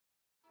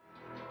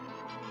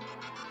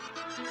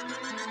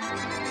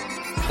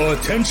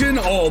Attention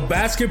all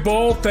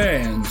basketball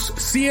fans.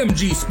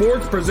 CMG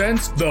Sports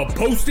presents the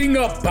Posting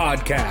Up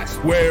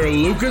Podcast, where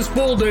Lucas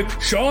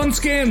Boldick, Sean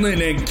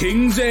Scanlon, and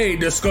Kings A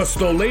discuss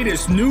the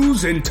latest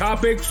news and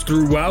topics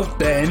throughout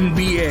the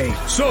NBA.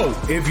 So,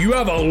 if you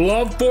have a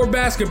love for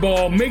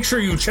basketball, make sure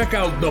you check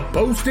out the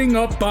Posting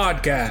Up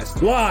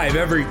Podcast, live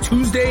every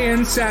Tuesday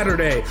and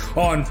Saturday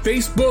on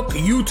Facebook,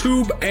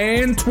 YouTube,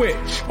 and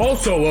Twitch.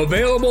 Also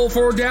available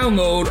for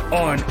download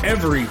on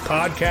every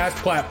podcast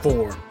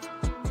platform.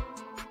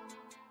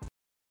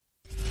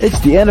 It's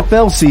the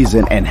NFL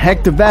season, and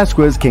Hector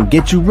Vasquez can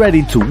get you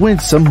ready to win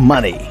some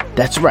money.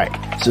 That's right.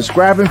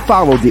 Subscribe and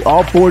follow the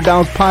All Four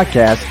Downs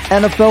podcast,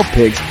 NFL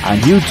Picks on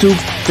YouTube,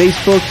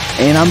 Facebook,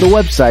 and on the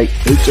website,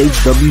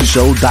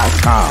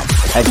 hhwshow.com.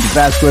 Hector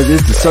Vasquez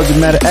is the subject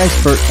matter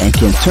expert and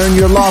can turn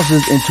your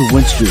losses into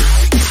win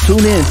streaks.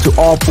 Tune in to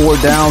All Four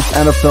Downs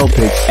NFL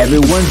Picks every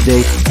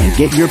Wednesday and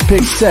get your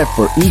picks set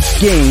for each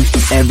game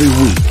every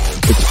week.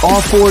 It's All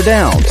Four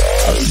Downs,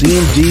 a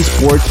CMG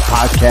Sports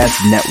Podcast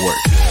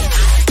Network.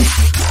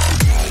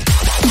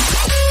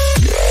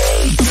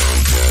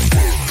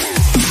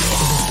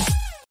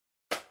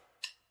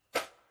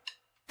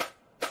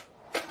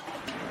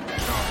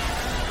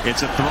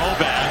 It's a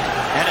throwback,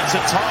 and it's a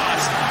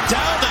toss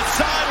down the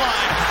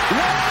sideline,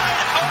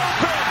 wide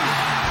open.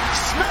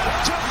 Smith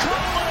to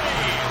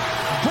Cooley.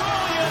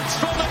 Brilliance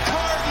from the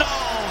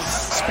Cardinals.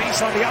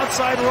 Space on the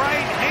outside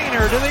right.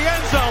 Hainer to the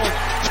end zone.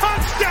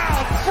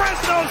 Touchdown,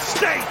 Fresno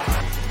State.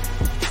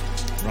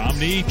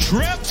 Romney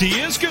tripped.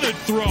 He is going to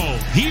throw.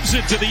 Heaves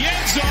it to the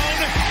end zone,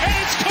 and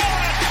it's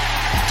caught.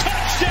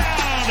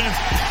 Touchdown.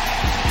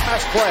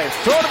 Pass play.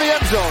 Throw to the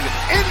end zone.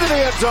 Into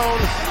the end zone.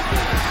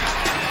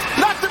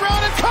 Knocked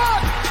around and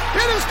caught!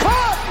 It is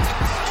caught!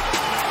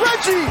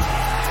 Reggie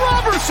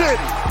Robertson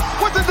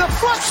with the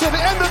deflection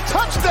and the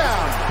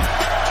touchdown!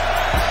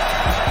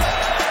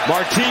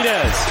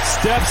 Martinez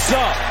steps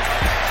up,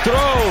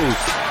 throws.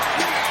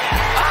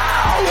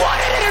 Oh, what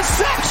an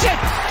interception!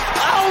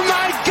 Oh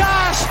my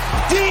gosh!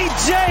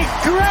 DJ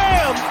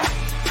Graham!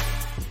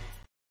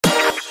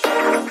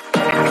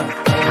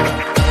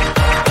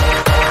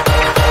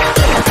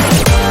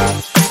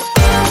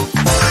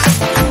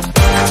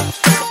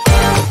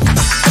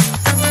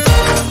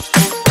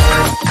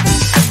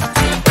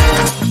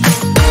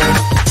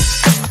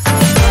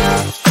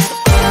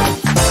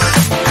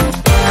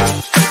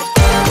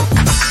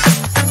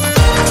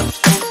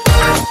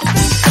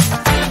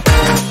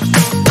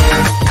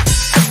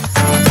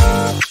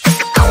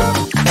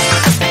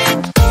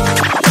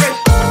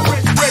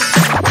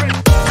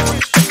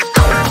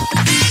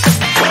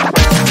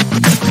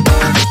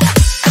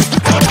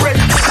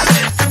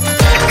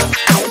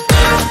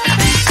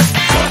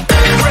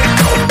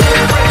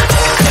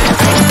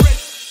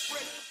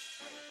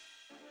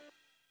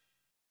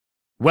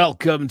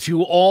 Welcome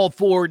to All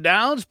Four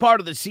Downs, part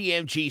of the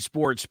CMG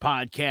Sports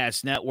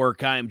Podcast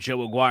Network. I'm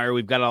Joe Aguirre.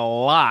 We've got a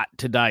lot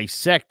to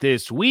dissect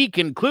this week,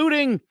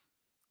 including,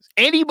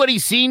 anybody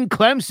seen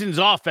Clemson's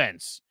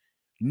offense?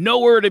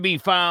 Nowhere to be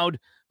found.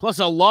 Plus,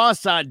 a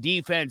loss on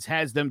defense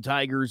has them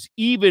Tigers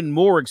even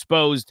more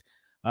exposed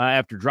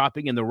after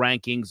dropping in the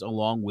rankings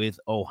along with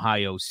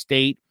Ohio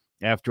State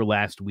after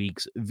last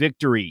week's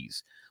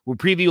victories. We'll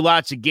preview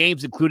lots of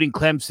games, including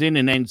Clemson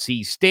and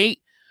NC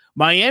State.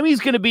 Miami's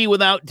going to be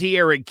without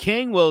De'Aaron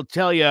King. We'll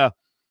tell you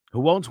who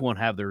won't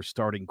have their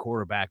starting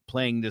quarterback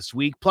playing this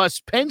week. Plus,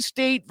 Penn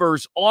State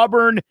versus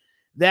Auburn.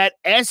 That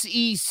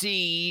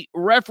SEC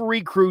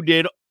referee crew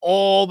did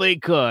all they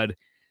could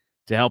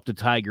to help the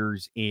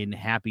Tigers in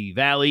Happy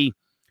Valley.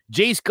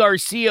 Jace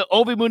Garcia,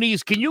 Ovi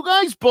Muniz, can you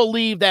guys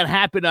believe that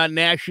happened on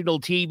national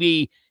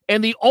TV?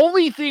 And the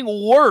only thing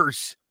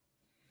worse,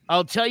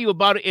 I'll tell you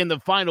about it in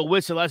the final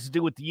whistle, has to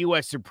do with the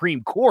U.S.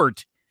 Supreme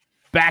Court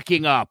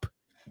backing up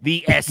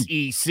the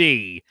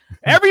SEC.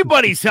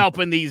 Everybody's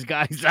helping these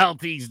guys out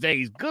these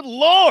days. Good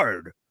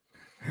Lord.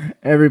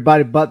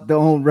 Everybody but their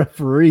own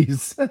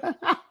referees.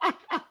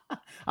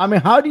 I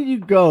mean, how do you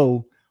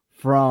go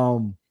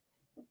from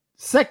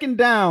second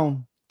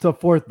down to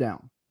fourth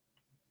down?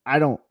 I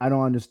don't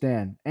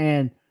understand.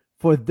 And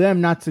for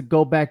them not to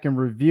go back and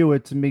review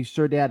it to make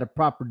sure they had a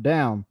proper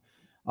down.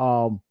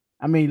 I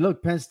mean,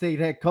 look, Penn State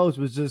head coach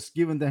was just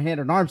giving the hand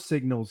and arm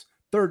signals.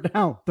 Third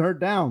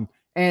down.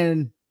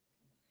 And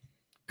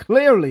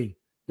clearly,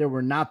 they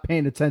were not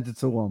paying attention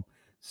to him.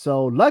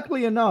 So,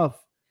 luckily enough,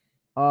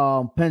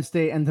 Penn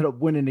State ended up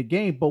winning the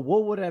game. But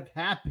what would have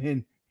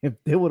happened if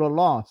they would have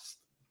lost?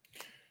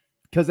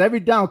 Because every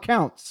down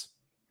counts.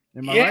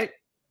 Am I right?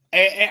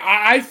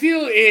 I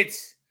feel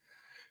this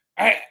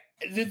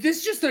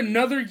is just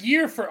another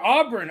year for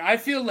Auburn. I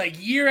feel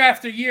like year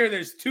after year,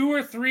 there's 2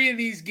 or 3 of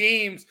these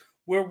games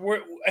where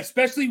we're,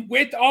 especially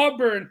with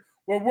Auburn,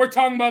 where we're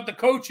talking about the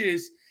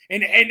coaches,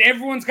 and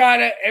everyone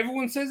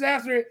says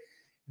after it,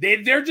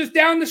 they're just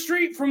down the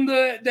street from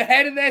the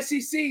head of the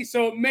SEC,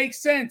 so it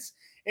makes sense.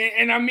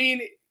 And I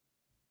mean,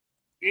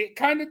 it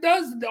kind of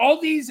does. All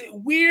these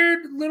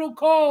weird little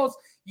calls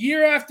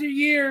year after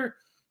year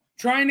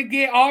trying to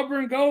get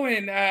Auburn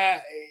going.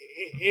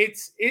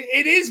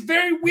 it is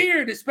very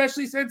weird,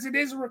 especially since it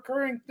is a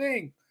recurring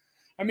thing.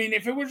 I mean,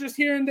 if it were just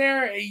here and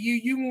there,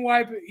 you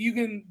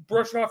can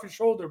brush it off your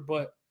shoulder,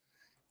 but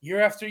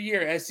year after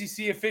year,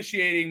 SEC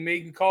officiating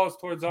making calls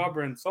towards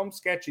Auburn, something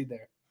sketchy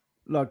there.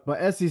 Look,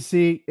 but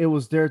SEC, it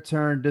was their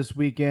turn this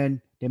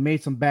weekend. They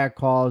made some bad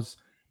calls,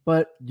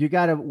 but you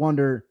got to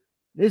wonder,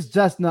 it's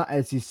just not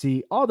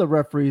SEC. All the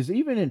referees,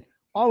 even in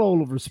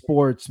all over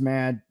sports,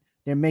 man,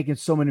 they're making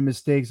so many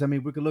mistakes. I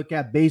mean, we could look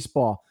at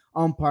baseball,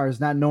 umpires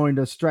not knowing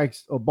the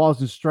strikes or balls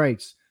and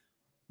strikes,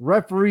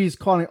 referees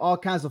calling all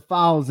kinds of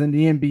fouls in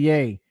the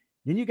NBA.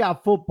 Then you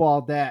got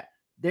football that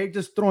they're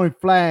just throwing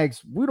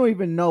flags. We don't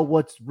even know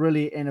what's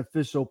really an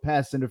official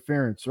pass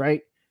interference,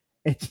 right?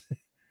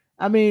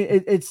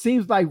 It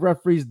seems like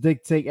referees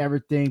dictate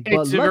everything. But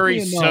it's a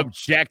very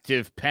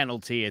subjective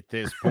penalty at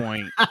this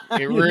point.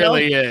 It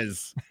really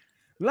is.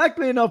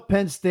 Luckily enough,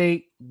 Penn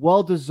State,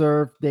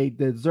 well-deserved. They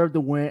deserve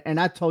the win. And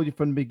I told you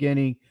from the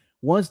beginning,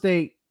 once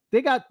they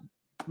got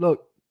 –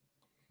 look,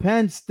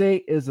 Penn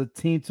State is a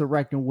team to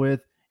reckon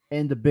with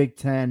in the Big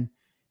Ten.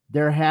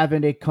 They're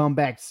having a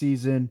comeback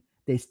season.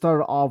 They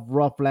started off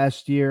rough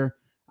last year.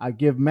 I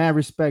give mad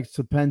respects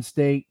to Penn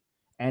State.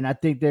 And I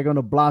think they're going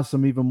to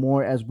blossom even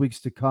more as weeks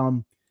to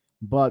come.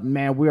 But,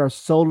 man, we are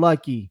so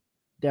lucky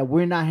that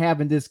we're not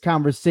having this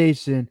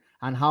conversation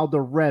on how the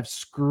refs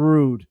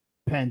screwed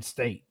Penn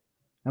State.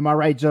 Am I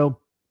right, Joe?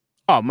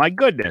 Oh, my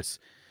goodness.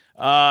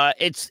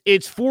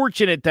 It's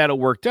fortunate that it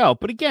worked out.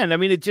 But, again, I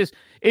mean,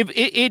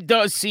 it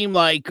does seem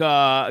like,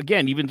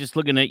 again, even just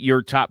looking at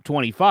your top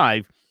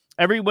 25,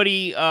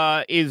 everybody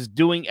is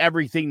doing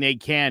everything they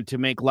can to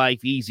make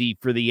life easy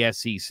for the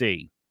SEC.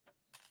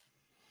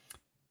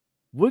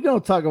 We're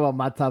going to talk about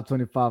my top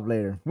 25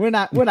 later. We're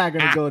not going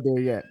to go there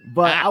yet.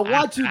 But I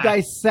want you to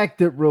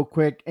dissect it real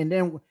quick. And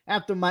then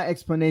after my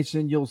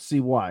explanation, you'll see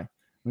why.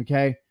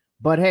 Okay?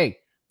 But, hey,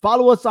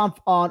 follow us on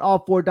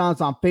All Four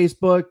Downs on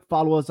Facebook.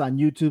 Follow us on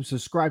YouTube.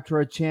 Subscribe to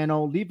our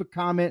channel. Leave a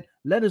comment.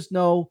 Let us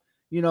know,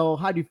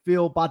 how do you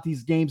feel about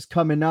these games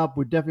coming up?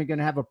 We're definitely going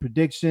to have our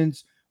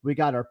predictions. We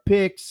got our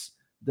picks,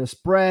 the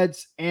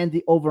spreads, and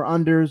the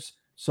over-unders.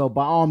 So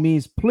by all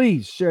means,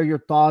 please share your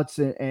thoughts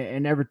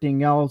and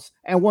everything else.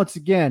 And once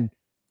again,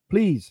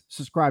 please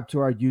subscribe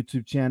to our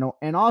YouTube channel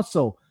and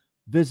also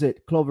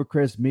visit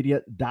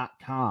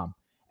clovercrestmedia.com.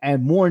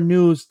 And more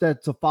news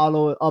that to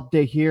follow,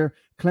 update here.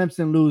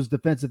 Clemson lose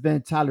defensive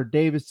end Tyler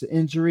Davis to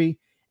injury,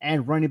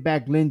 and running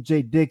back Lynn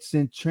J.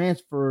 Dixon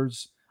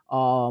transfers.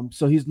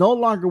 So he's no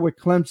longer with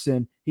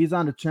Clemson. He's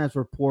on the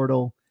transfer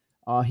portal.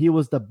 He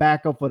was the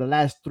backup for the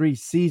last 3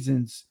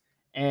 seasons.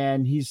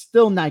 And he's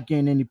still not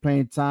getting any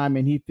playing time,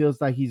 and he feels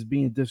like he's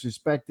being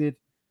disrespected.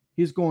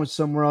 He's going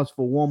somewhere else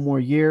for one more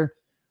year.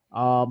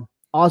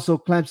 Also,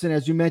 Clemson,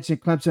 as you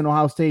mentioned, Clemson,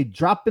 Ohio State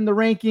dropped in the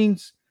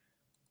rankings.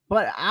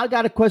 But I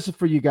got a question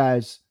for you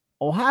guys.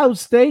 Ohio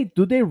State,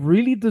 do they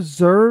really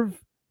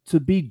deserve to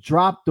be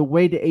dropped the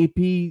way the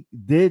AP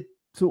did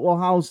to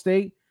Ohio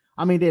State?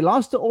 I mean, they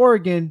lost to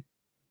Oregon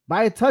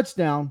by a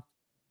touchdown.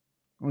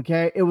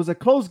 Okay, it was a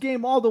close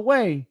game all the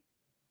way.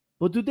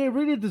 But do they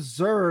really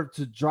deserve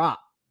to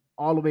drop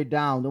all the way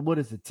down? What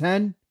is it,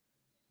 10?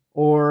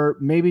 Or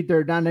maybe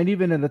they're not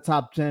even in the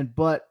top 10.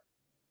 But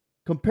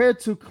compared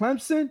to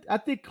Clemson, I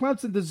think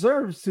Clemson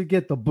deserves to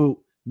get the boot,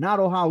 not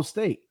Ohio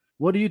State.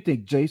 What do you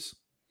think, Jace?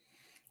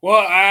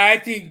 Well, I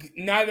think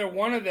neither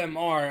one of them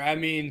are. I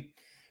mean,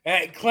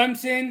 at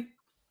Clemson,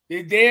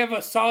 they have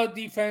a solid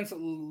defense,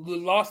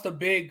 lost a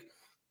big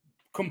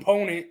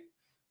component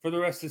for the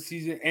rest of the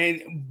season.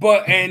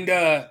 But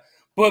DJ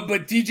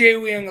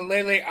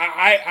Uiagalelei,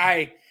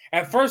 I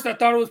at first I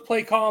thought it was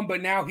play calm,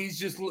 but now he's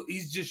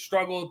just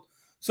struggled.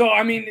 So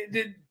I mean,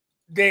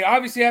 they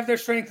obviously have their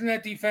strength in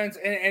that defense,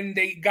 and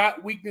they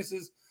got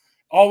weaknesses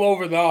all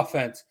over the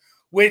offense.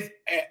 With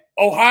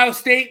Ohio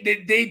State,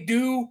 they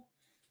do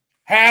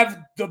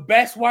have the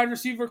best wide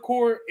receiver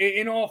core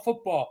in all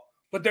football,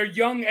 but they're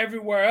young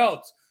everywhere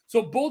else.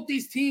 So both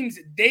these teams,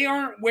 they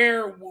aren't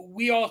where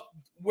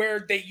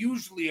they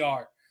usually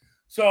are.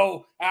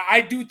 So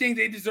I do think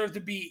they deserve to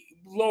be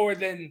lower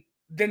than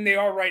they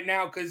are right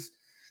now. Because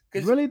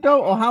really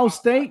though, Ohio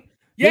State,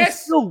 yes, they're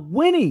still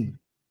winning.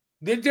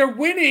 They're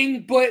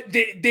winning, but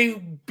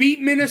they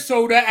beat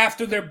Minnesota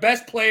after their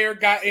best player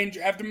got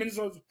injured. After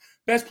Minnesota's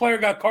best player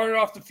got carted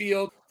off the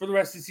field for the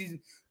rest of the season.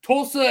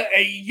 Tulsa,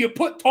 you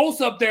put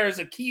Tulsa up there as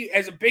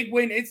a big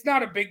win. It's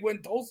not a big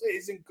win. Tulsa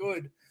isn't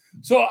good.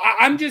 So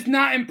I'm just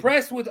not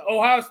impressed with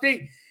Ohio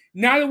State.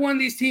 Neither one of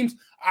these teams.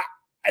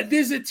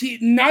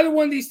 Neither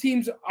one of these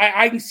teams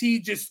I can see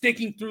just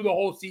sticking through the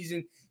whole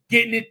season,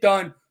 getting it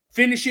done,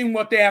 finishing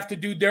what they have to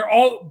do. They're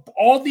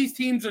all these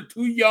teams are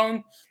too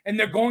young, and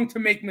they're going to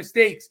make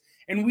mistakes.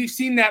 And we've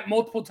seen that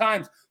multiple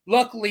times.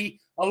 Luckily,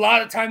 a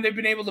lot of time they've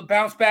been able to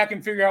bounce back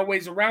and figure out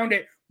ways around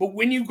it. But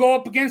when you go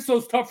up against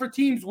those tougher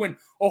teams, when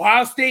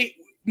Ohio State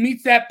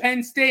meets that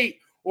Penn State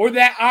or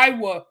that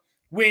Iowa,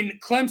 when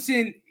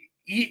Clemson,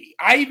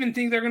 I even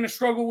think they're going to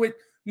struggle with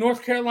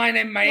North Carolina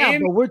and Miami. Yeah,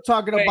 but we're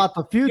talking about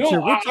the future.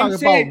 No, we're talking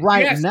about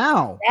right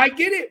now. I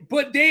get it,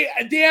 but they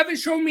haven't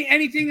shown me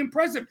anything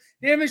impressive.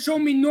 They haven't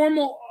shown me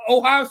normal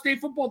Ohio State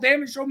football. They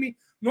haven't shown me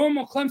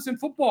normal Clemson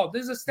football.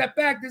 This is a step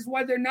back. This is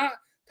why they're not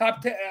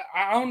top 10.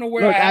 I don't know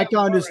where. Look, I can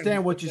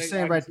understand what you're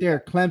saying right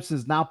there.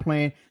 Clemson's not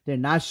playing. They're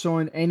not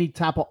showing any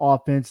type of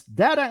offense.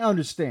 That I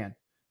understand,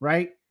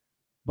 right?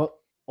 But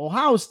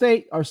Ohio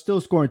State are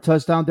still scoring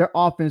touchdowns. Their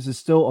offense is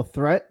still a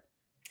threat.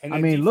 And I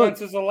mean,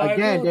 look,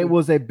 again, there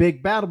was a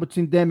big battle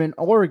between them and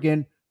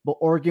Oregon, but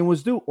Oregon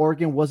was due.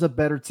 Oregon was a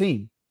better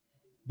team.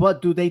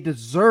 But do they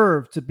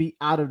deserve to be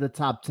out of the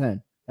top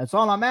 10? That's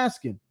all I'm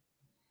asking,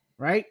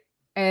 right?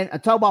 And I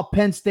talk about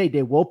Penn State.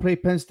 They will play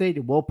Penn State.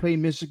 They will play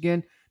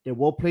Michigan. They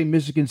will play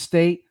Michigan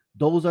State.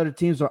 Those other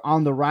teams are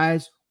on the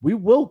rise. We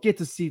will get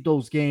to see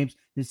those games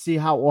to see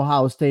how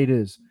Ohio State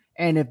is.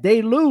 And if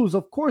they lose,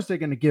 of course, they're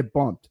going to get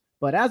bumped.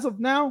 But as of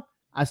now,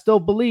 I still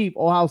believe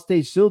Ohio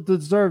State should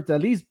deserve to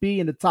at least be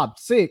in the top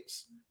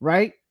 6,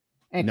 right?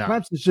 And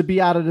Clemson should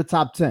be out of the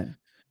top 10.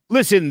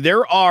 Listen,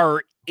 there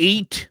are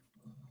 8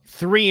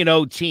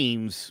 3-0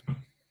 teams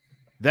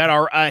that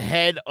are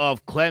ahead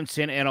of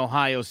Clemson and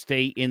Ohio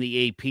State in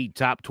the AP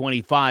top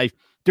 25.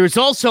 There's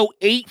also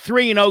 8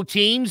 3-0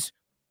 teams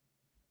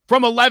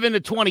from 11 to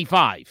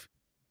 25.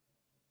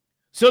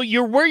 So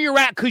you're where you're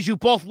at because you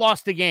both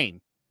lost the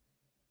game.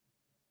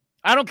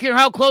 I don't care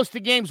how close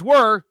the games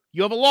were,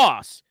 you have a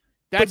loss.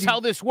 That's how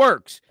this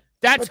works.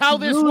 That's how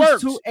this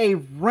works. To a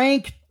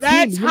ranked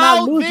That's team.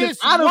 how this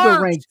out works. Of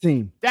the ranked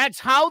team. That's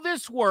how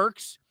this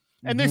works.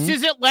 And this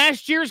isn't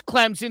last year's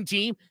Clemson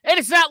team, and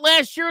it's not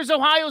last year's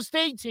Ohio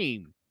State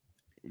team.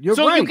 You're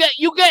right.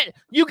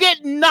 you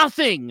get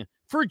nothing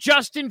for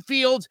Justin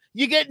Fields.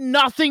 You get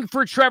nothing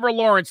for Trevor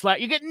Lawrence.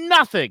 You get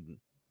nothing.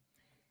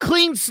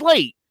 Clean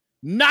slate.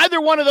 Neither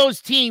one of those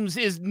teams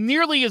is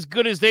nearly as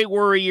good as they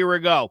were a year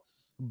ago.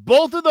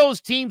 Both of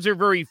those teams are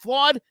very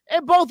flawed,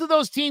 and both of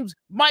those teams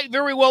might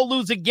very well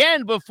lose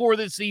again before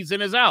the season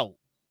is out.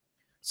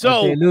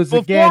 So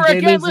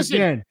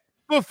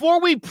before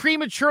we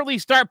prematurely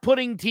start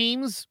putting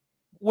teams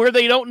where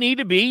they don't need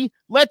to be,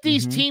 let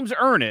these teams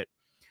earn it.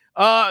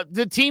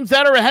 The teams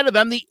that are ahead of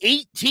them, the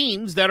 8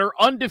 teams that are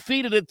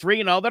undefeated at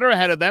 3-0 that are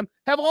ahead of them,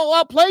 have all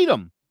outplayed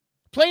them.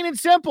 Plain and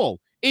simple.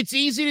 It's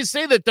easy to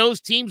say that those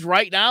teams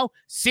right now,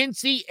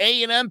 Cincy,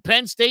 A&M,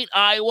 Penn State,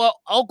 Iowa,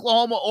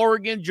 Oklahoma,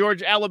 Oregon,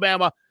 Georgia,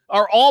 Alabama,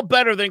 are all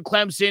better than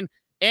Clemson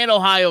and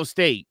Ohio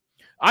State.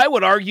 I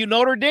would argue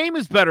Notre Dame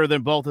is better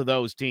than both of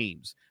those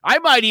teams. I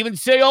might even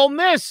say Ole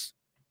Miss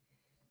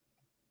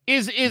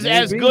is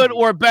as good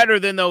or better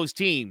than those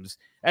teams.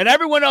 And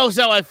everyone knows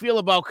how I feel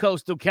about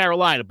Coastal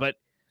Carolina, but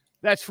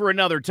that's for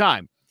another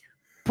time.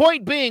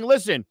 Point being,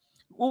 listen,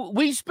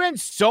 we spend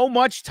so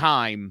much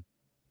time.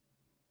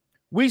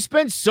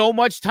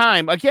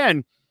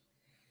 Again,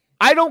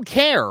 I don't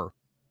care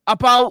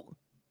about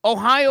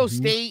Ohio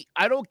State.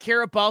 I don't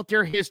care about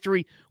their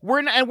history.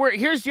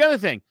 Here's the other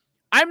thing.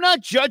 I'm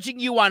not judging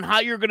you on how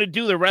you're going to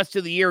do the rest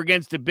of the year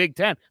against the Big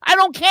Ten. I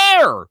don't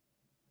care.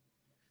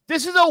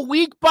 This is a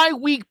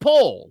week-by-week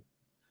poll.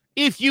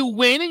 If you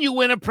win and you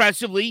win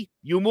impressively,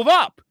 you move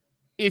up.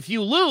 If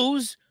you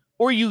lose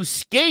or you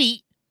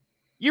skate,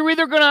 you're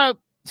either going to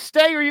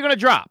stay or you're going to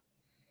drop.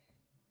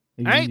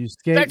 Right?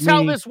 That's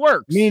how this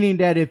works. Meaning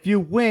that if you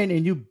win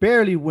and you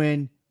barely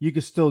win, you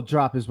can still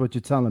drop is what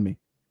you're telling me.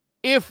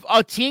 If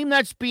a team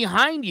that's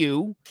behind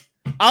you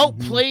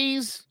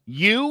outplays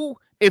you,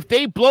 if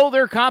they blow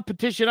their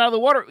competition out of the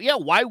water,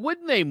 why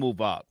wouldn't they move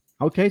up?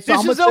 Okay,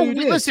 so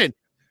listen,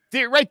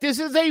 this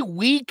is a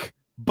week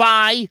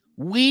by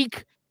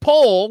week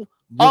poll.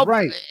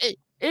 It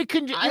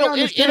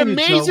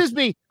amazes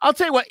me. I'll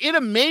tell you what, it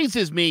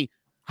amazes me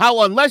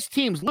how unless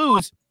teams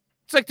lose,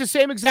 it's like the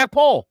same exact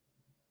poll.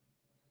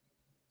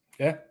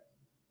 Yeah.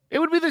 It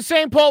would be the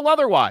same poll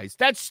otherwise.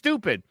 That's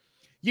stupid.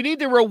 You need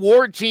to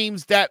reward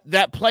teams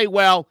that play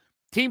well.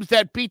 Teams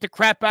that beat the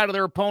crap out of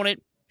their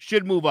opponent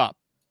should move up.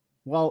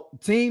 Well,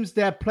 teams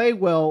that play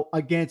well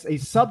against a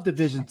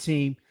subdivision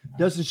team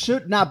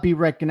should not be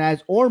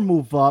recognized or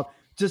move up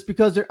just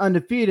because they're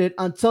undefeated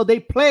until they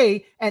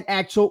play an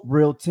actual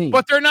real team.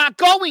 But they're not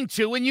going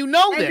to, and you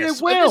know this.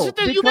 They will.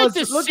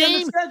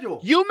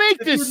 You make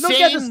the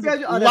same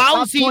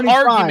lousy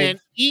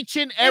argument each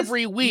and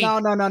every week.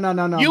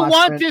 No. You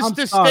want this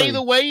to stay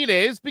the way it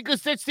is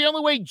because that's the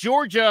only way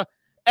Georgia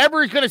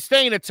ever is going to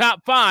stay in the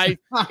top 5 is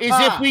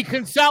if we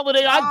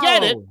consolidate. I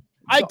get it.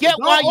 I get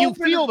why you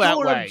feel that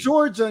way.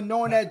 Georgia,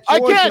 knowing that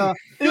Georgia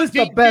is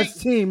the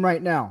best team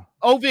right now.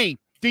 OV,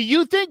 do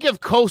you think if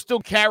Coastal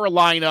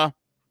Carolina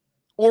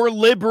or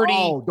Liberty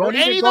or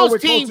any of those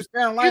teams, do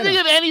you think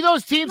if any of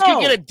those teams could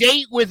get a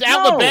date with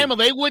Alabama,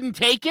 they wouldn't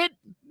take it?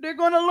 They're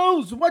going to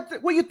lose. What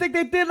do you think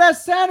they did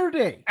last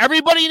Saturday?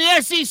 Everybody in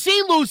the SEC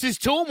loses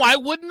to them. Why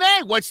wouldn't they?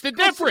 What's the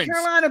difference?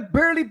 Carolina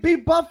barely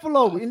beat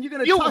Buffalo, and you're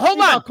going to hold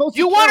on.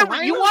 You want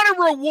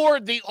to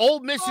reward the Ole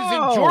Misses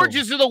and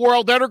Georgias of the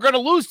world that are going to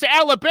lose to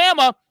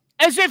Alabama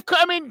as if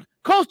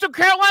Coastal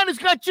Carolina's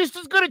got just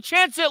as good a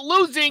chance at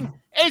losing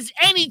as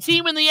any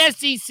team in the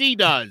SEC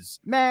does.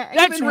 Man,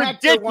 that's even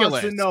Hector wants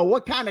ridiculous. to know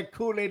what kind of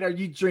Kool-Aid are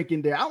you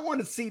drinking there? I want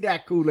to see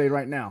that Kool-Aid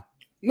right now.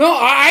 No,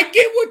 I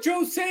get what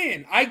Joe's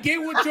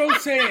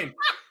saying.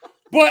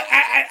 But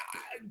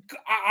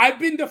I've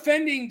been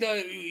defending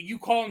you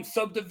call them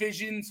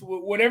subdivisions,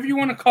 whatever you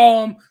want to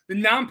call them, the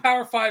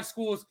non-Power 5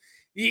 schools.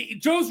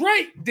 Joe's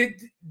right.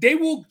 They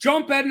will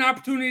jump at an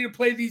opportunity to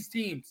play these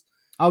teams.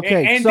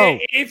 Okay, and so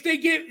if they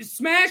get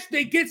smashed,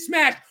 they get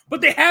smashed.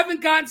 But they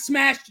haven't gotten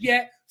smashed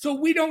yet, so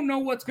we don't know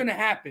what's going to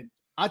happen.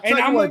 I'll tell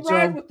you what,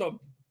 ride Joe. with them.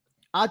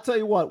 I'll tell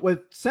you what.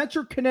 With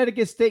Central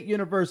Connecticut State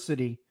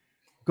University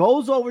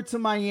goes over to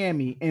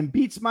Miami and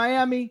beats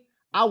Miami,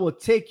 I will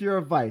take your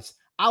advice.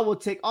 I will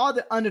take all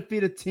the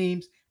undefeated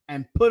teams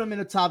and put them in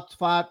the top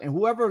 5, and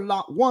whoever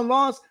won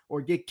loss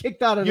or get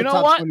kicked out of the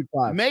top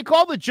 25. Make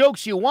all the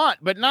jokes you want,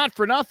 but not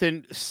for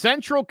nothing.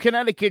 Central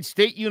Connecticut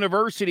State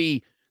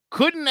University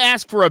couldn't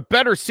ask for a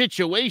better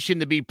situation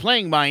to be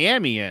playing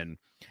Miami in.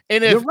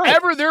 And if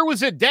ever there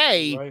was a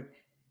day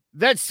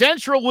that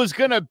Central was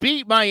going to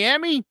beat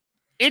Miami,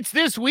 it's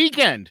this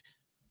weekend.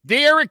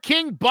 D'Eriq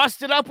King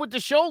busted up with the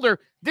shoulder.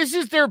 This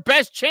is their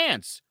best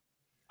chance.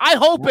 I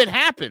hope it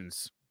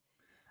happens.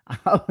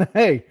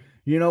 Hey,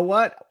 you know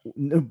what?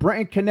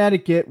 Brentwood,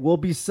 Connecticut will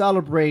be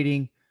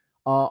celebrating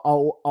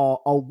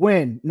a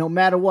win no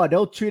matter what.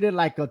 They'll treat it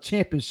like a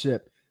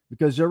championship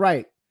because you're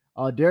right.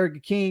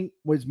 D'Eriq King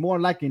was more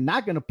likely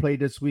not going to play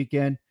this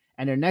weekend,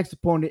 and their next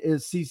opponent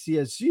is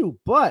CCSU.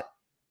 But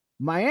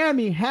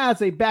Miami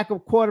has a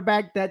backup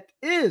quarterback that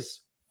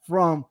is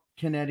from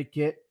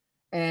Connecticut,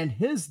 and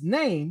his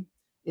name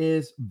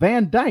is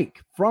Van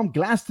Dyke from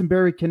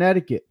Glastonbury,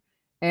 Connecticut.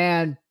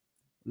 And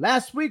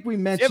last week we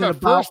mentioned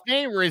about first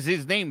name, or is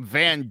his name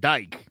Van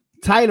Dyke?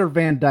 Tyler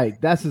Van Dyke.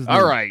 That's his name.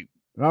 All right.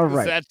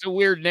 That's a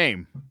weird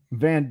name.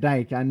 Van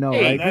Dyke. I know,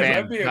 hey,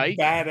 right? That'd be a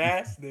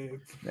badass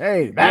name.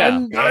 Hey,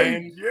 Van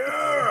Dyke.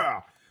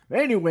 Yeah.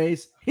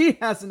 Anyways, he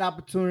has an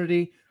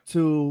opportunity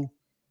to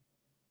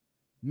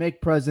make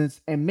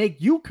presence and make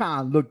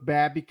UConn look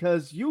bad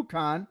because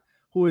UConn,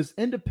 who is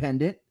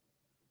independent,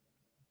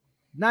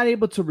 not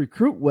able to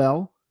recruit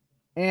well,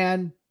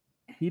 and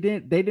they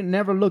didn't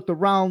never looked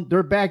around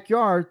their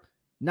backyard.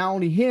 Not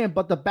only him,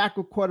 but the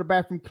backup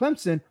quarterback from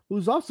Clemson,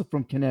 who's also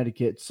from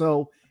Connecticut.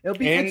 So it'll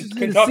be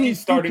interesting to see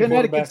two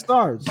Connecticut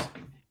stars.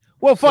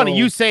 Well, funny,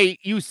 you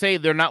say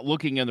they're not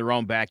looking in their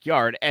own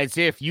backyard, as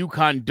if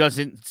UConn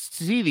doesn't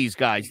see these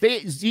guys.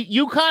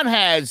 UConn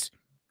has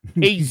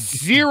a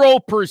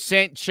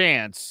 0%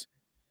 chance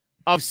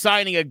of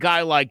signing a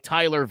guy like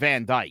Tyler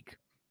Van Dyke.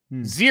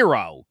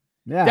 0.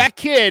 Yeah. That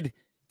kid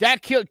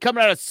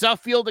coming out of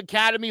Suffield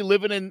Academy,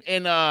 living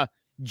in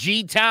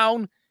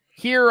G-Town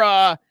here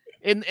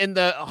in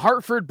the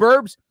Hartford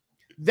burbs,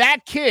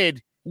 that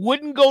kid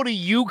wouldn't go to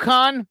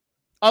UConn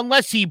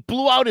unless he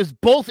blew out his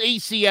both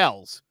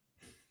ACLs.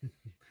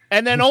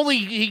 And then only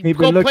he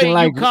go play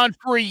UConn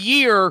for a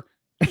year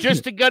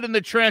just to get in the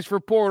transfer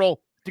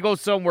portal to go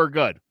somewhere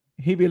good.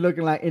 He'd be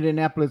looking like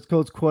Indianapolis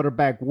Colts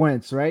quarterback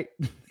Wentz, right?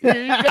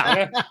 There you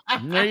go.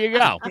 There you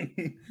go.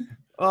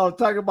 Oh,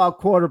 talking about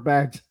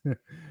quarterbacks.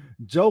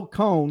 Joe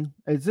Cohn.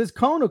 Is this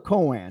Cohn or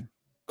Cohen?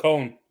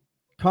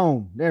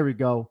 Cohn. There we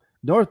go.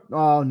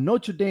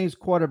 Notre Dame's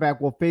quarterback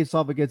will face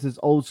off against his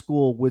old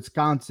school,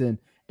 Wisconsin.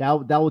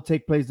 That will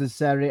take place this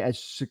Saturday at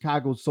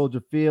Chicago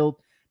Soldier Field.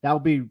 That will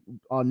be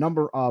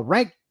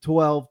rank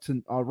 12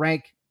 to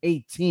rank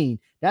 18.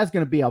 That's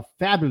going to be a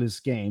fabulous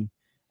game.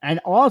 And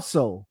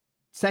also,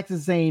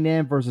 Texas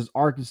A&M versus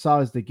Arkansas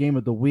is the game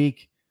of the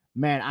week.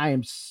 Man, I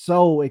am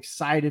so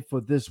excited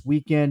for this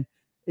weekend.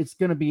 It's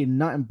going to be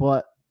nothing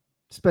but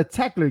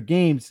spectacular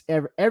games.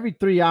 Every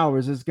 3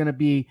 hours is going to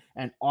be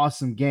an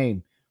awesome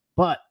game.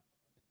 But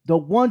the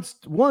one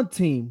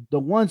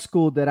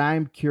school that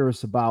I'm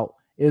curious about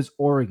is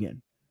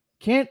Oregon.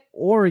 Can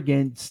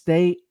Oregon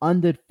stay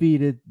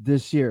undefeated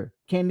this year?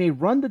 Can they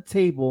run the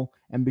table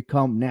and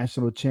become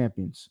national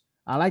champions?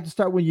 I'd like to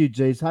start with you,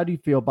 Jace. How do you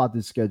feel about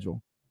this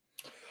schedule?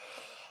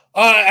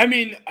 I'm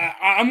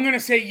going to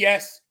say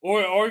yes.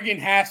 Oregon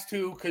has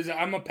to, because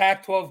I'm a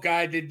Pac-12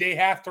 guy. They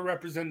have to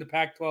represent the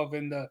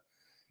Pac-12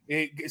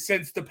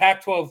 since the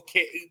Pac-12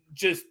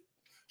 just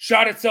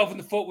shot itself in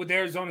the foot with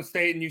Arizona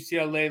State and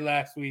UCLA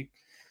last week.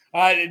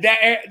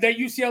 That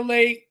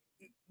UCLA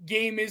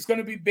game is going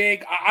to be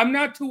big. I'm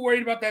not too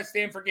worried about that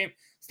Stanford game.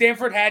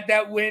 Stanford had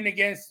that win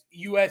against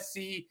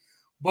USC,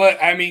 but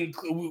I mean,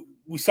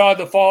 we saw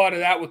the fallout of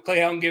that with Clay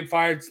Helton getting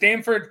fired.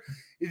 Stanford,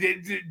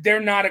 they're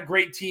not a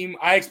great team.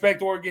 I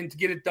expect Oregon to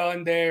get it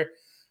done there.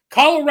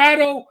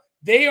 Colorado,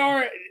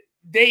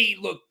 they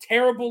looked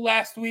terrible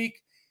last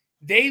week.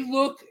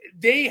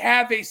 They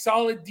have a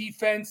solid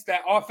defense.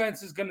 That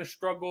offense is going to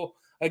struggle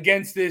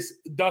against this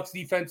Ducks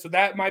defense, so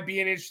that might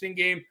be an interesting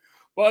game.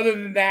 But other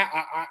than that,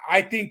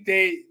 I think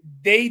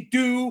they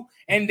do,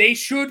 and they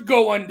should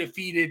go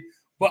undefeated.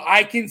 But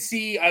I can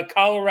see a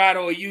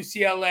Colorado, a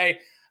UCLA.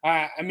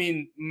 I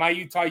mean, my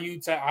Utah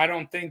Utes, I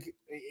don't think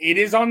it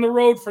is on the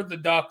road for the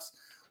Ducks.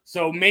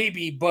 So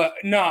maybe, but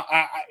no,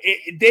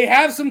 they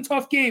have some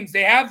tough games.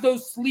 They have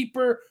those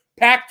sleeper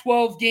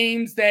Pac-12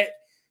 games that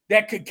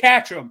could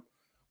catch them.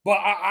 But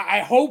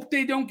I hope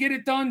they don't get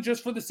it done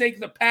just for the sake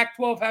of the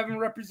Pac-12 having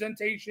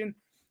representation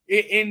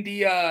in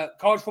the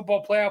college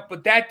football playoff.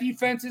 But that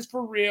defense is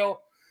for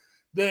real.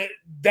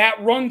 That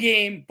run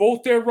game,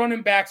 both their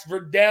running backs,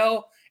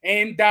 Verdell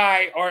and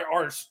Dye,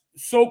 are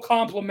so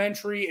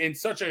complimentary and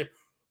such a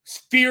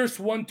fierce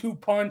 1-2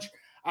 punch.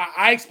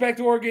 I expect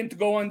Oregon to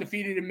go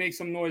undefeated and make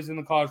some noise in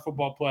the college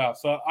football playoff.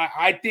 So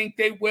I think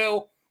they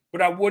will,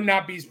 but I would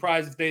not be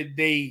surprised if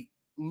they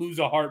lose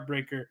a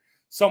heartbreaker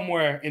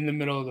somewhere in the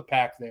middle of the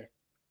pack there.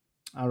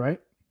 All right.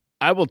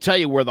 I will tell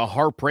you where the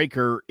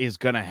heartbreaker is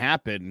going to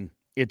happen.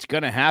 It's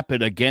going to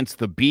happen against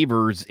the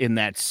Beavers in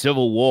that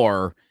Civil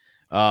War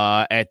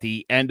at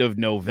the end of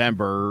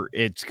November.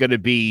 It's going to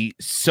be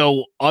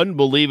so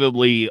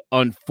unbelievably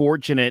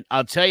unfortunate.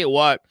 I'll tell you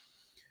what,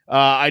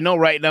 I know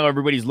right now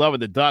everybody's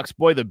loving the Ducks.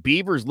 Boy, the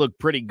Beavers look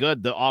pretty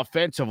good. The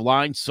offensive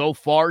line so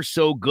far,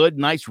 so good.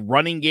 Nice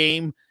running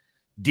game.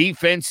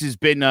 Defense has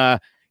been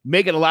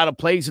making a lot of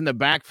plays in the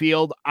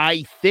backfield.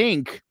 I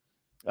think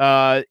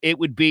it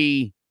would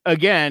be,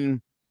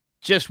 again,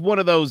 just one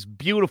of those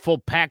beautiful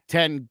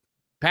Pac-10,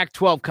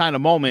 Pac-12 kind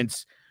of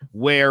moments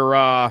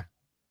where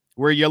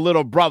your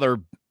little brother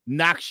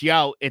knocks you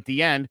out at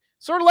the end,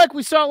 sort of like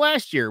we saw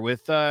last year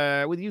with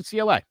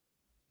UCLA.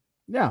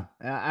 Yeah,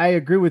 I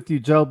agree with you,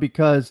 Joe,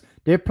 because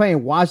they're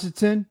playing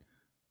Washington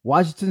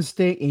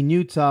State, and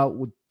Utah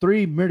with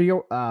three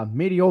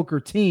mediocre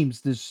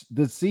teams this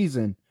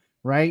season,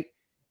 right?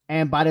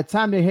 And by the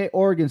time they hit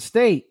Oregon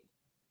State,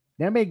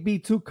 they may be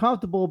too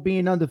comfortable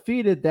being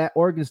undefeated that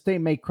Oregon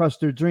State may crush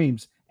their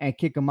dreams and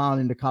kick them out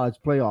in the college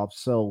playoffs.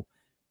 So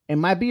it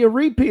might be a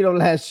repeat of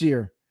last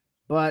year.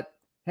 But,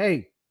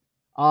 hey,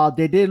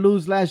 they did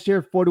lose last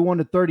year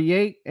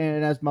 41-38.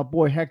 And that's my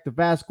boy Hector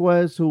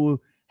Vasquez, who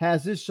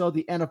has this show,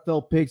 the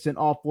NFL Picks in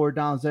all 4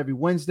 downs every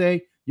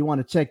Wednesday. You want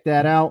to check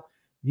that out.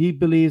 He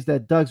believes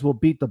that Ducks will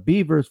beat the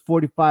Beavers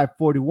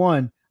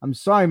 45-41. I'm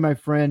sorry, my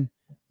friend,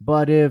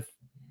 but if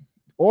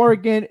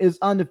Oregon is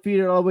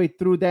undefeated all the way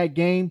through that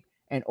game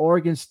and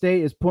Oregon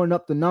State is putting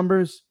up the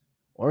numbers,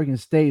 Oregon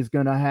State is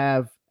going to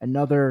have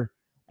another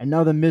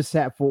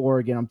mishap for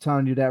Oregon. I'm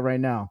telling you that right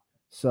now.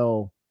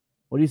 So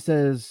what he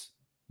says,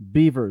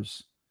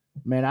 Beavers,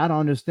 man, I don't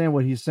understand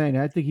what he's saying.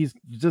 I think he's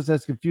just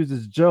as confused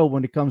as Joe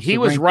when it comes to. He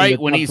was right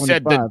when he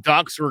said the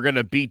Ducks were going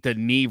to beat the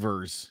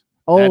Nevers.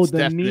 Oh,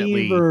 the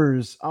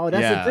Nevers. Oh,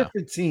 that's a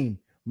different team.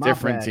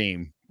 Different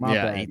team.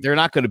 Yeah, they're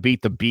not going to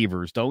beat the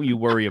Beavers. Don't you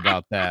worry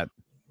about that.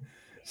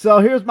 So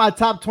here's my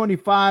top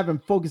 25. I'm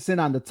focusing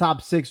on the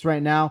top 6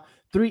 right now.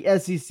 3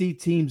 SEC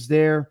teams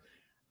there.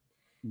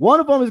 One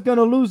of them is going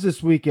to lose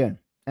this weekend,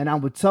 and I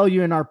will tell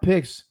you in our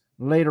picks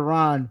later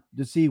on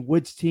to see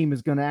which team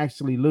is going to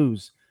actually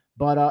lose.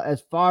 But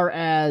as far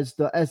as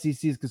the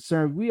SEC is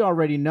concerned, we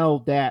already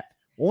know that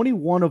only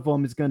one of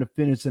them is going to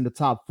finish in the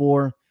top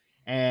 4,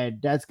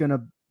 and that's going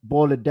to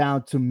boil it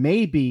down to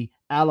maybe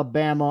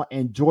Alabama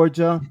and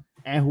Georgia,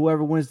 and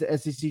whoever wins the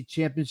SEC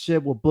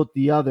championship will book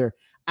the other.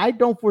 I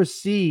don't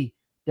foresee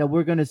that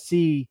we're going to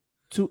see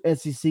 2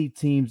 SEC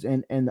teams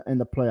in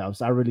the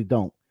playoffs. I really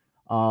don't.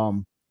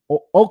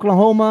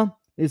 Oklahoma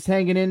is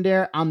hanging in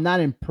there. I'm not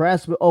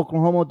impressed with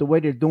Oklahoma, the way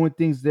they're doing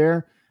things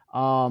there.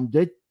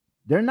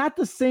 They're not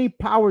the same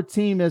power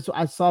team as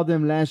I saw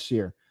them last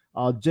year.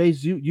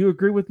 Jace, you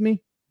agree with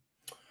me?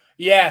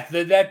 Yeah,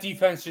 that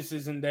defense just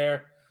isn't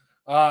there.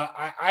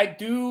 I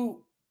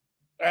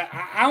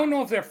don't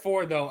know if they're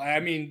 4, though.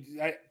 I mean,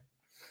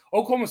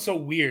 Oklahoma's so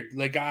weird.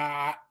 Like,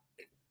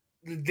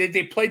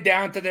 they play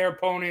down to their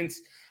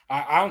opponents.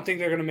 I don't think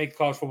they're going to make the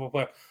college football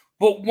playoff.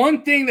 But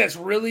one thing that's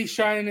really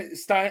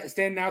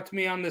standing out to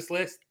me on this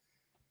list,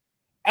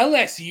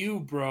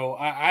 LSU, bro.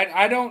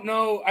 I don't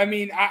know. I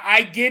mean,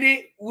 I get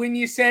it when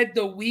you said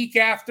the week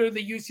after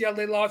the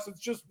UCLA loss,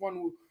 it's just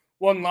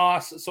one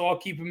loss, so I'll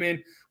keep them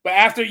in. But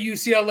after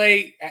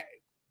UCLA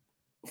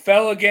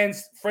fell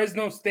against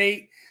Fresno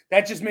State,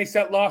 that just makes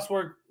that loss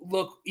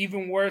look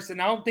even worse.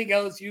 And I don't think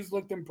LSU's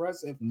looked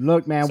impressive.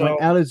 Look, man, when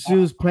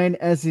LSU's playing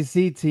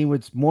SEC team,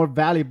 which is more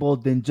valuable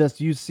than just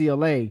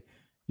UCLA,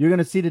 you're going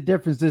to see the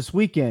difference this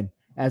weekend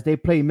as they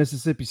play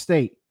Mississippi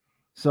State.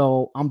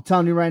 So I'm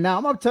telling you right now,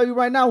 I'm going to tell you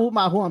right now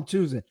who I'm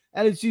choosing.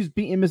 LSU's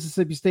beating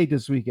Mississippi State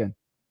this weekend.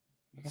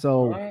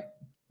 So,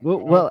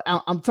 well,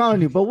 I'm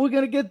telling you, but we're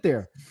going to get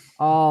there.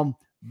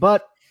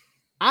 But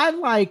I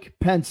like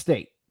Penn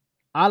State.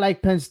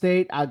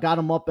 I got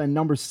them up at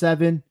number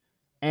 7,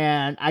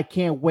 and I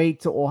can't wait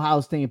till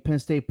Ohio State and Penn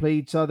State play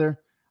each other.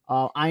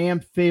 I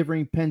am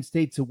favoring Penn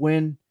State to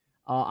win.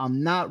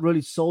 I'm not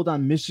really sold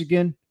on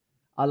Michigan.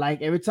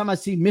 Like every time I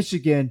see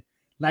Michigan,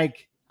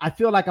 like I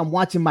feel like I'm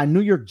watching my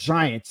New York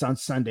Giants on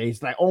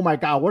Sundays. Like, oh my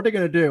God, what are they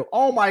going to do?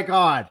 Oh my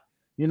God.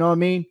 You know what I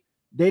mean?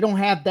 They don't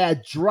have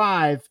that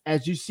drive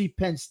as you see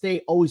Penn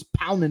State always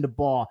pounding the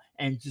ball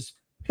and just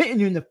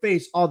hitting you in the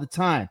face all the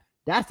time.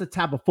 That's the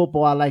type of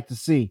football I like to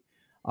see.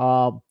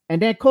 And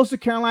then Coastal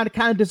Carolina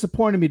kind of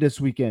disappointed me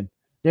this weekend.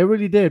 They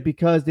really did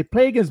because they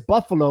played against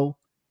Buffalo.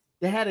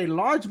 They had a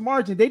large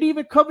margin. They didn't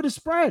even cover the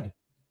spread.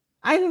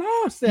 I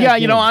lost that. Yeah,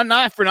 game. I'm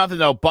not for nothing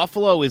though.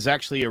 Buffalo is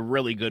actually a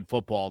really good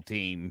football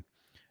team.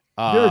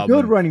 They're a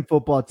good running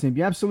football team.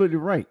 You're absolutely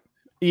right.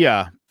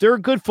 Yeah, they're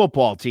a good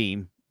football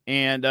team.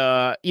 And,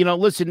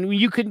 listen,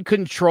 you can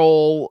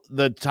control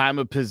the time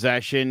of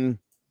possession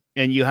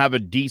and you have a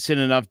decent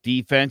enough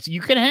defense.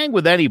 You can hang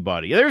with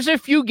anybody. There's a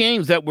few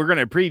games that we're going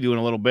to preview in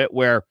a little bit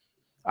where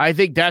I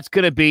think that's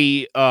going to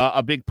be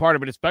a big part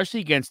of it,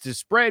 especially against the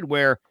spread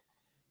where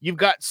you've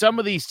got some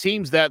of these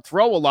teams that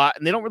throw a lot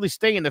and they don't really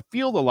stay in the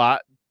field a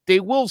lot. They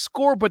will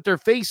score, but they're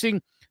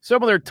facing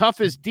some of their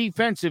toughest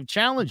defensive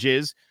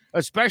challenges,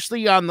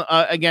 especially on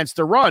against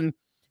the run.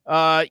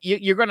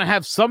 You're going to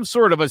have some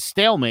sort of a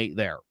stalemate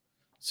there.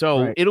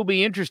 So It'll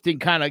be interesting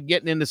kind of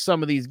getting into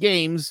some of these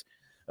games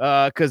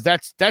because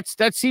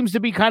that seems to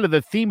be kind of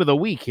the theme of the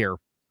week here.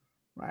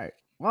 Right.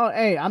 Well,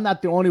 hey, I'm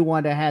not the only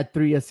one that had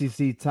 3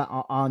 SEC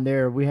on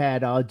there. We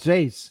had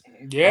Jace.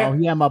 Yeah.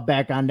 He had my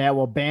back on that.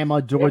 Well,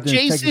 Bama, Georgia.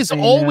 Jace Texas is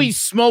A&M.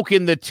 always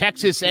smoking the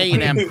Texas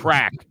A&M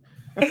crack.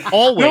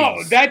 Always.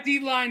 No, that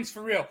D line's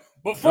for real.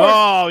 But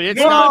first, it's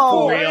not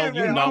for real.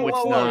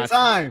 It's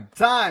not.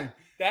 Time.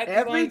 That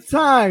Every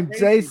time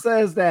Jay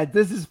says that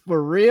this is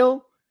for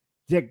real,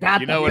 you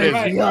got you know to it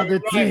pick is. the other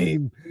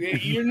team.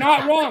 You're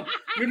not wrong.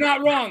 You're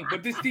not wrong.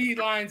 But this D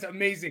line's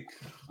amazing.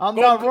 I'm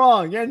not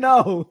wrong. You're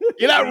not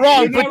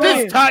wrong,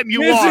 this time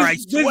you are. I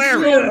swear.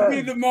 This is going to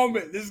be the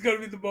moment. This is going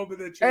to be the moment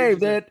that changes.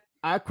 Hey, man,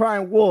 I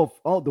crying wolf.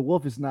 Oh, the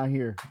wolf is not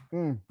here.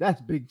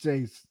 That's big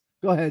Jace.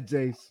 Go ahead,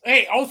 Jace.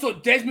 Hey, also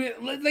Desmond.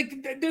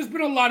 Like, there's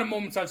been a lot of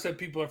moments I've said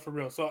people are for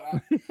real. So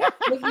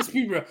let's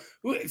be real.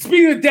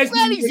 Speaking of Desmond,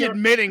 glad he's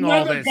admitting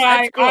all this.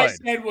 Guy That's good. I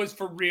said was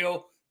for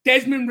real.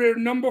 Desmond Ridder,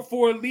 number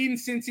 4, leading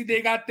Cincy.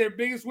 They got their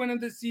biggest win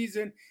of the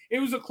season. It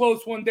was a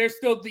close one. They're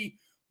still the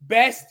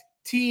best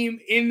team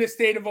in the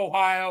state of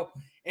Ohio,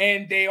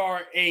 and they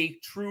are a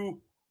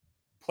true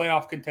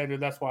playoff contender.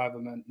 That's why I have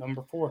them at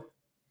number 4.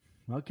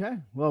 Okay.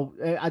 Well,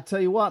 I tell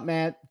you what,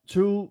 man.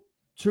 True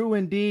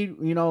indeed.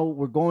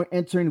 We're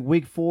entering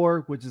week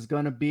 4, which is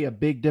going to be a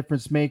big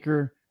difference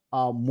maker.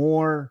 Some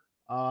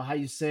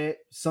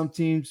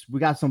teams, we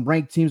got some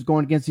ranked teams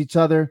going against each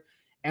other.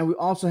 And we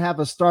also have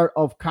a start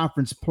of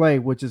conference play,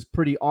 which is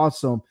pretty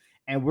awesome.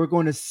 And we're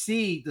going to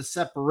see the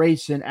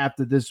separation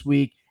after this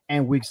week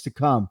and weeks to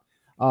come.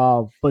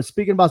 But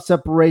speaking about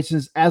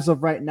separations, as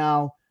of right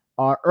now,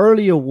 our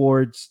early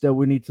awards that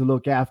we need to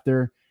look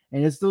after,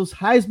 and it's those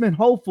Heisman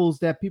hopefuls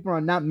that people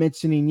are not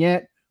mentioning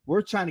yet.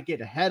 We're trying to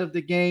get ahead of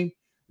the game.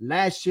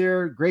 Last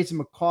year, Grayson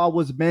McCall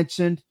was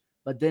mentioned,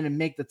 but didn't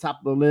make the top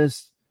of the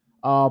list.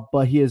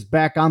 But he is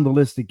back on the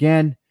list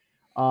again.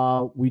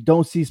 We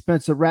don't see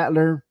Spencer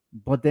Rattler,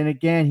 but then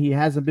again, he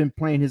hasn't been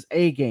playing his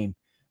A game.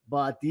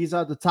 But these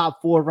are the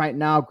top 4 right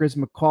now.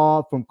 Grayson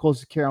McCall from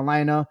Coastal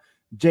Carolina,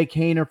 Jake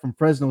Haener from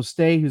Fresno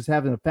State, who's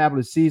having a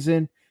fabulous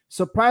season.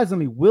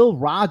 Surprisingly, Will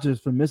Rogers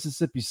from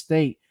Mississippi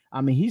State.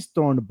 I mean, he's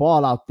throwing the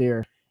ball out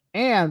there.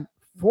 And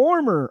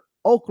former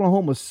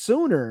Oklahoma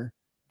Sooner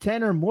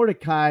Tanner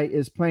Mordecai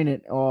is playing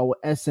at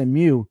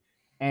SMU,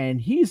 and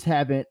he's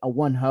having a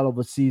one hell of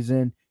a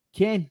season.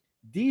 Can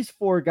these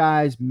 4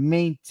 guys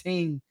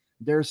maintain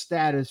their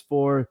status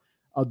for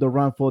the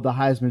run for the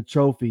Heisman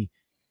Trophy?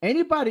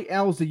 Anybody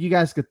else that you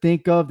guys could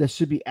think of that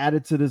should be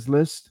added to this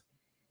list?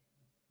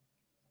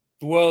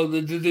 Well,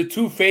 the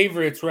 2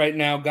 favorites right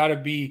now got to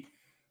be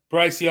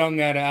Bryce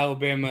Young out of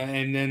Alabama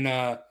and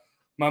then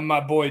my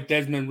boy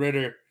Desmond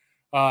Ridder.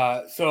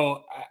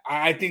 So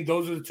I think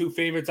those are the 2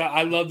 favorites.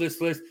 I love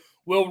this list.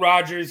 Will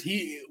Rogers,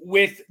 he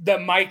with the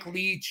Mike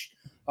Leach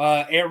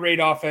air raid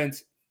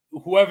offense,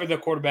 whoever the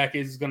quarterback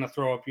is going to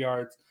throw up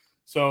yards.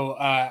 So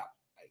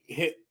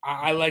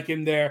I like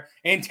him there.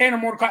 And Tanner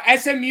Mordecai,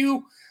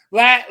 SMU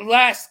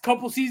last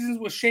couple seasons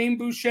with Shane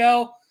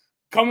Buechele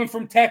coming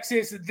from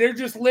Texas. They're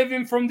just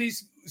living from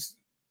these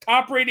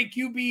top-rated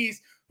QBs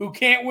who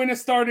can't win a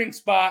starting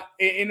spot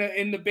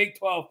in the Big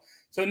 12.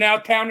 So now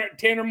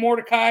Tanner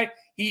Mordecai,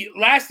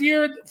 last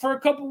year for a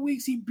couple of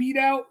weeks he beat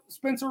out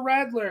Spencer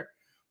Rattler,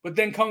 but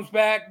then comes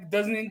back,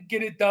 doesn't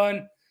get it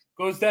done,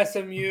 goes to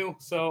SMU.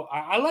 So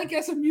I like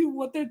SMU,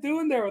 what they're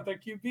doing there with their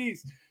QBs.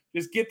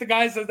 Just get the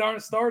guys that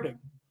aren't starting.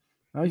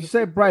 You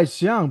say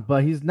Bryce Young,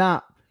 but he's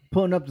not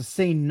putting up the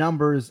same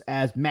numbers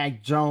as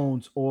Mac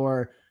Jones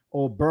or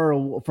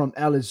Burrow from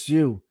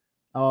LSU.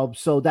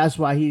 So that's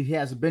why he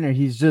hasn't been there.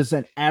 He's just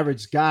an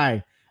average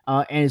guy.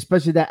 And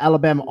especially that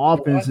Alabama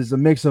offense is a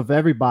mix of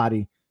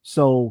everybody.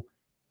 So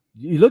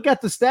you look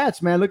at the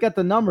stats, man. Look at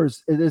the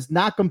numbers. It is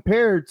not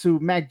compared to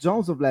Mac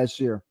Jones of last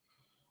year.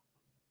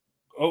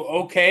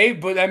 Oh, okay.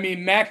 But, I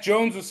mean, Mac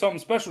Jones was something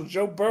special.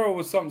 Joe Burrow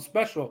was something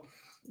special.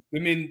 I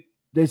mean,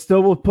 they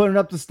still were putting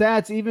up the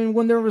stats even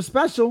when they were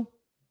special.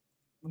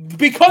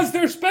 Because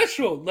they're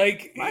special.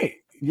 Like, right.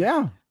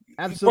 Yeah.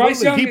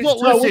 Absolutely.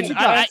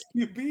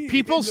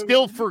 People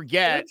still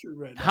forget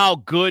how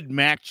good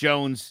Mac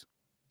Jones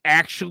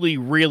actually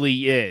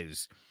really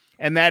is,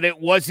 and that it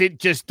wasn't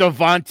just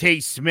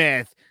Devontae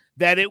Smith,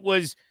 that it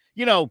was,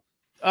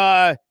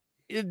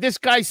 this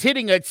guy's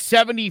hitting at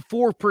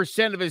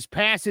 74% of his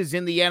passes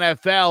in the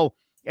NFL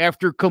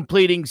after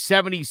completing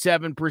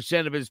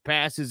 77% of his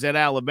passes at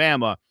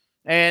Alabama.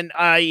 And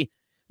I've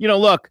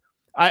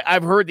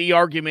heard the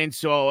argument,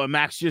 so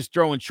Max just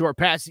throwing short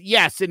passes.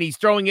 Yes, and he's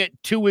throwing it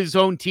to his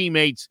own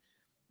teammates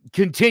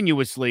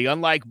continuously,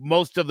 unlike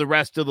most of the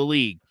rest of the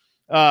league.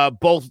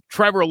 Both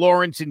Trevor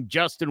Lawrence and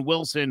Justin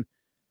Wilson,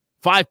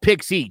 5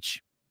 picks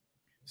each.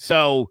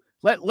 So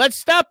let's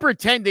stop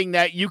pretending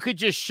that you could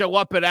just show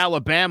up at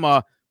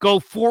Alabama, go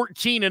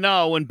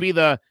 14-0, and be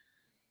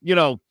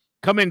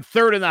come in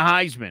third in the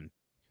Heisman.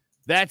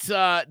 That's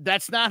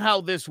not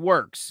how this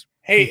works.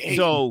 Hey,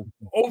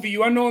 Ovi,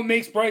 you want to know what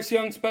makes Bryce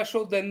Young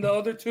special than the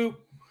other two?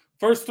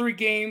 First 3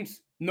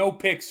 games, no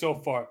picks so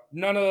far.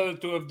 None of the other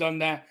two have done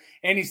that,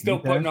 and he's still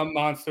putting up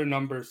monster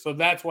numbers. So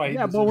that's why.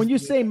 Yeah, but when you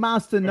say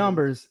monster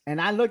numbers, and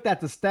I looked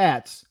at the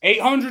stats,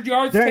 800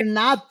 yards, they're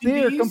not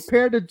there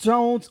compared to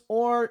Jones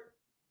or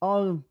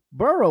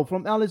Burrow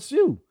from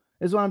LSU.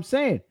 Is what I'm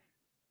saying.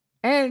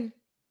 And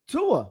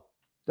Tua,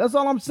 that's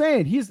all I'm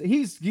saying.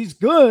 He's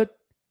good.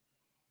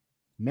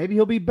 Maybe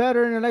he'll be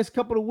better in the next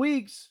couple of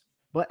weeks.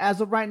 But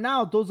as of right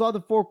now, those other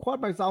 4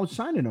 quarterbacks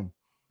outshining him.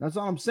 That's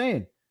all I'm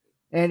saying.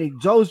 And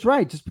Joe's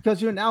right. Just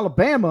because you're in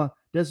Alabama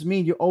doesn't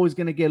mean you're always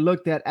going to get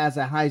looked at as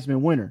a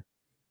Heisman winner.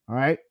 All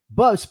right.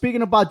 But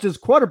speaking about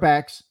just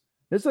quarterbacks,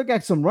 let's look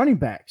at some running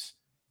backs.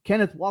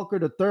 Kenneth Walker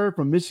III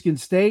from Michigan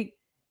State.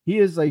 He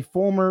is a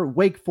former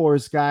Wake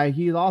Forest guy.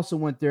 He also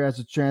went there as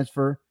a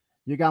transfer.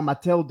 You got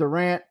Mateo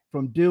Durant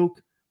from Duke,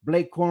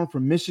 Blake Corum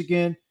from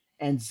Michigan,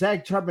 and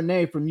Zach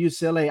Charbonnet from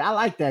UCLA. I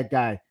like that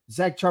guy.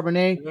 Zach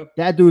Charbonnet,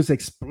 that dude is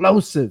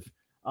explosive.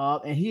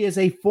 And he is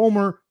a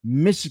former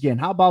Michigan.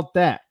 How about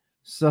that?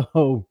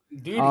 So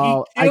dude,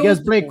 I guess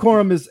Blake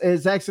Corum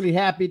is actually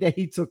happy that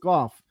he took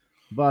off.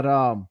 But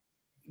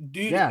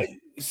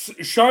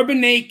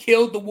Charbonnet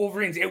killed the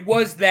Wolverines. It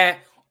was that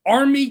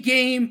Army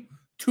game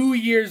 2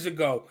 years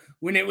ago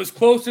when it was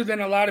closer than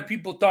a lot of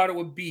people thought it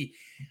would be.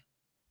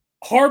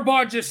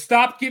 Harbaugh just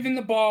stopped giving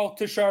the ball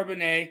to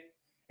Charbonnet,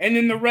 and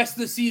then the rest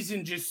of the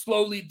season just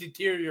slowly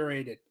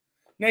deteriorated.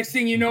 Next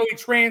thing you know, he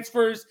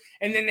transfers,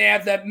 and then they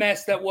have that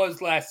mess that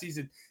was last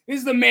season. This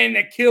is the man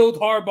that killed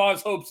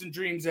Harbaugh's hopes and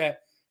dreams at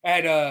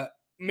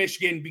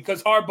Michigan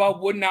because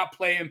Harbaugh would not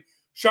play him.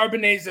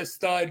 Charbonnet's a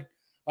stud.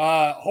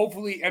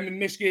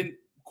 Michigan,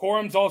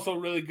 Corum's also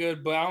really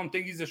good, but I don't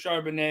think he's a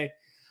Charbonnet.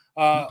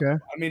 Okay.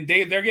 I mean,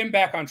 they're getting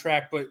back on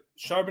track, but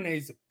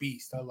Charbonnet's a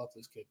beast. I love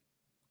this kid.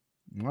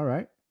 All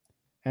right.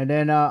 And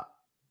then let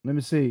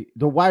me see.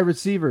 The wide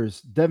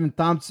receivers, Devin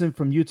Thompson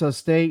from Utah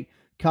State,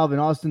 Calvin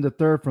Austin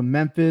III from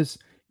Memphis,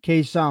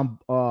 Keyshawn,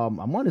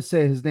 I want to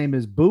say his name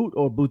is Boot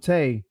or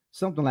Butte,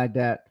 something like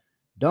that.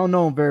 Don't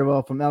know him very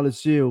well from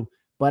LSU,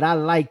 but I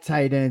like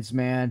tight ends,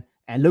 man.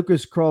 And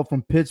Lucas Kroll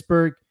from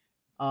Pittsburgh.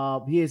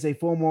 He is a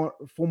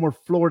former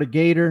Florida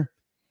Gator.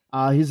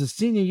 He's a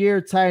senior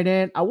year tight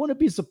end. I wouldn't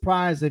be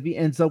surprised if he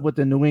ends up with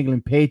the New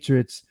England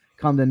Patriots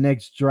come the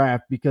next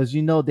draft because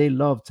they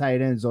love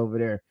tight ends over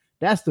there.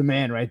 That's the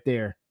man right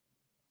there.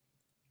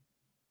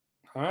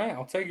 All right,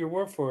 I'll take your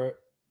word for it.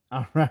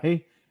 All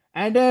right.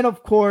 And then,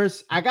 of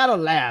course, I got to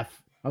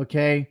laugh,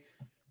 okay,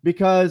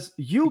 because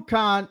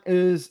UConn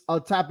is a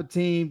type of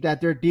team that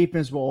their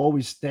defense will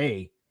always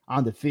stay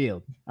on the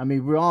field. I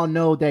mean, we all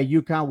know that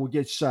UConn will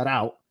get shut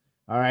out.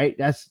 All right.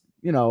 That's,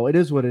 it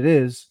is what it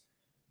is.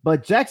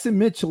 But Jackson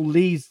Mitchell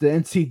leads the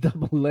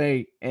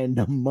NCAA in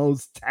the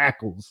most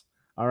tackles.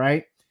 All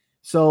right.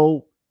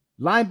 So,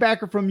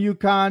 linebacker from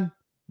UConn,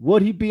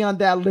 would he be on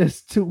that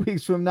list 2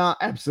 weeks from now?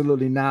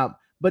 Absolutely not.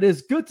 But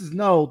it's good to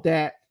know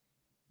that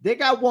they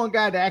got one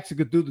guy that actually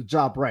could do the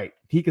job right.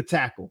 He could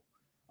tackle.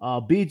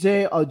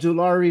 BJ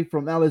Ojulari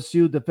from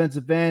LSU,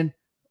 defensive end,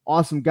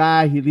 awesome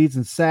guy. He leads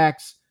in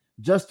sacks.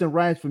 Justin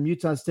Rice from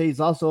Utah State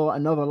is also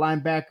another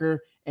linebacker.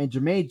 And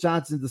Jermaine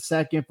Johnson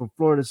II from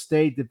Florida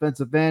State,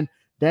 defensive end.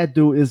 That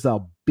dude is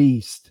a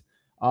beast.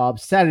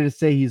 Sad to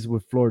say he's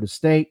with Florida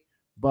State,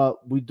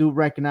 but we do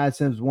recognize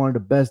him as one of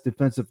the best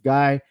defensive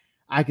guy.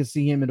 I can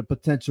see him in a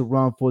potential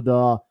run for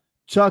the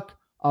Chuck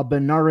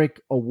Bednarik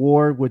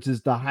Award, which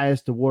is the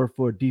highest award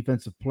for a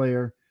defensive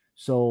player.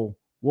 So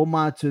we'll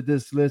monitor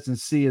this list and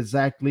see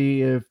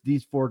exactly if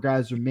these 4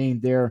 guys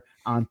remain there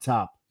on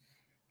top.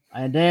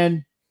 And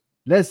then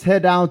let's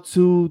head down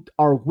to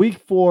our week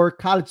 4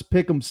 college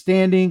pick'em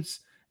standings.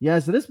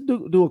 So let's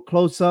do a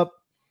close-up.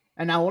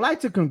 And I would like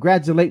to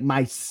congratulate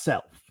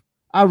myself.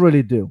 I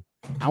really do.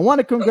 I want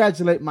to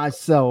congratulate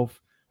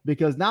myself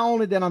because not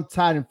only that I'm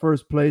tied in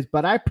first place,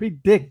 but I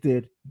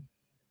predicted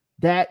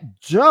that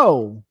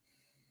Joe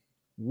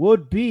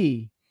would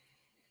be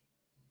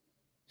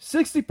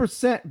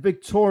 60%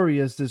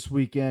 victorious this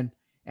weekend,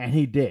 and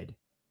he did.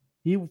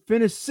 He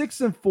finished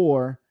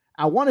 6-4.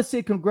 I want to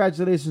say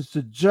congratulations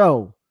to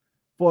Joe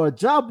for a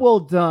job well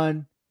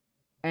done,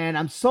 and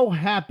I'm so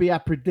happy I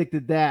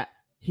predicted that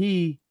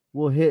he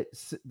will hit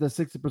the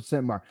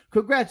 60% mark.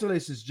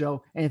 Congratulations,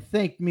 Joe, and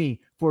thank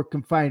me for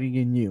confiding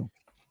in you.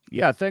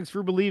 Yeah, thanks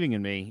for believing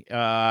in me.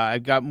 I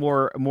got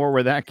more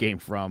where that came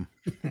from.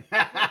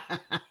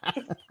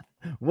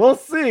 We'll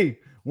see.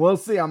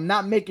 I'm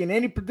not making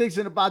any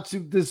prediction about you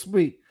this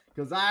week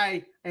because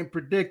I am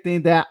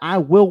predicting that I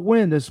will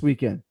win this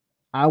weekend.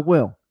 I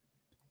will.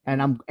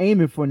 And I'm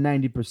aiming for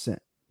 90%.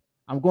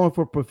 I'm going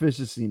for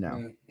proficiency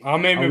now.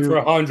 I'm aiming for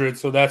 100,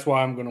 so that's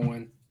why I'm going to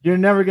win. You're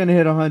never going to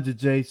hit 100,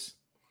 Jace.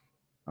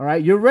 All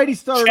right? You already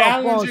started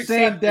off wrong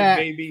saying that,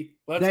 baby.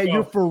 that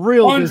you're for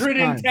real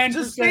 110%. this time.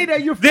 Just say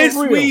that you're for this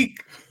real.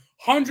 Week.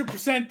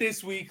 100%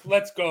 this week.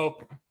 Let's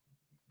go.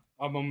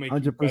 I'm going to make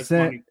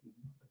 100%.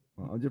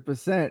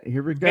 100%.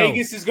 Here we go.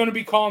 Vegas is going to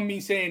be calling me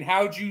saying,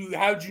 how'd you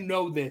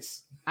know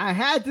this? I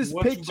had this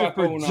picture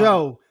for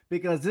Joe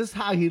because this is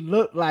how he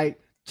looked like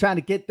trying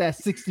to get that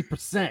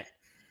 60%.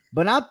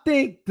 But I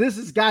think this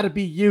has got to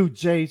be you,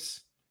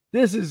 Jace.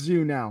 This is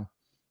you now.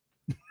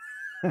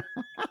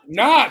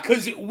 Nah,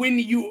 because when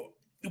you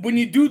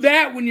do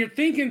that, when you're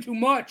thinking too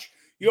much,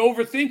 you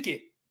overthink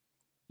it.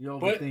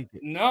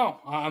 No,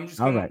 I'm just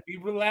going to be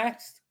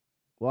relaxed.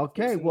 Well,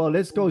 okay, well,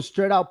 let's go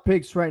straight out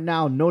picks right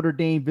now. Notre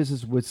Dame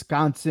versus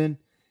Wisconsin.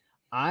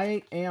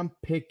 I am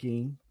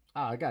picking.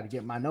 I got to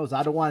get my notes.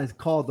 I don't want to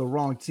call the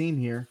wrong team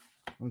here.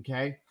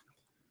 Okay.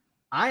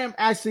 I am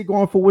actually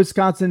going for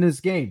Wisconsin in this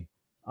game.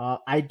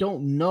 I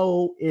don't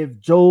know if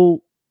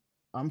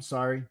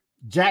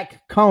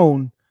Jack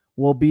Cohn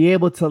will be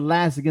able to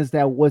last against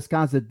that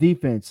Wisconsin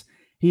defense.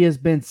 He is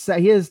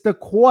the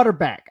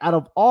quarterback out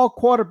of all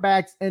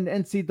quarterbacks in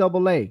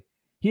NCAA.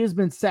 He has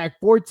been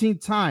sacked 14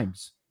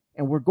 times.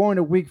 And we're going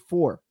to week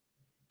 4.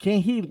 Can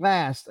he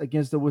last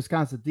against the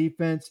Wisconsin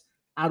defense?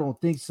 I don't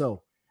think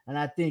so. And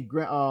I think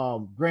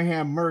Graham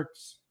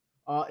Mertz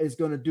is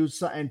going to do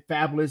something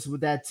fabulous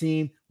with that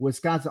team.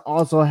 Wisconsin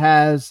also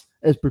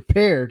is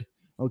prepared.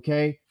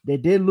 Okay. They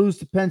did lose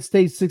to Penn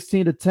State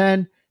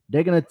 16-10.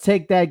 They're going to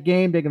take that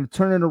game. They're going to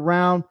turn it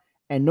around.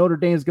 And Notre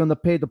Dame is going to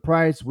pay the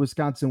price.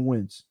 Wisconsin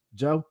wins.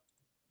 Joe?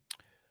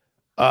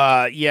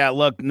 Yeah,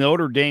 look,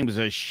 Notre Dame is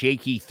a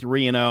shaky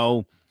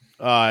 3-0.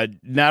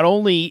 Not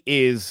only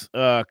is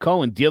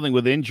Cohen dealing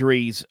with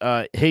injuries,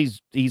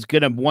 he's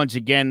going to once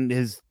again,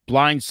 his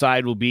blind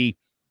side will be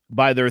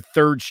by their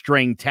third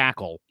string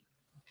tackle.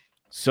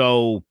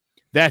 So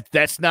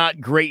that's not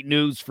great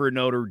news for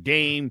Notre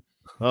Dame,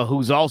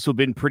 who's also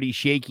been pretty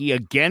shaky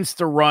against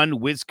the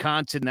run.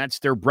 Wisconsin, that's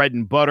their bread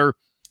and butter.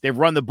 They've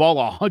run the ball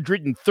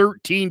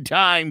 113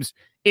 times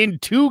in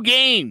 2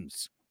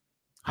 games.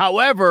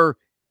 However,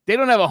 they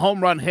don't have a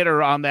home run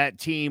hitter on that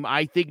team.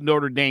 I think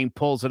Notre Dame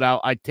pulls it out.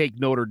 I take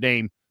Notre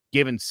Dame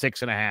given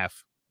 6.5.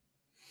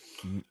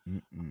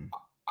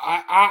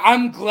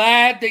 I'm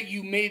glad that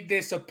you made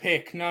this a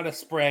pick, not a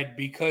spread,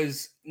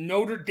 because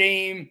Notre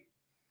Dame,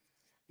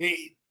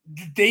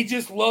 they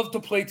just love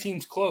to play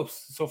teams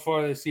close so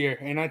far this year.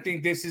 And I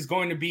think this is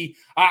going to be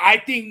 –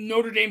 I think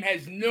Notre Dame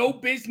has no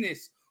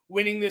business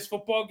winning this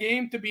football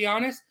game, to be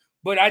honest,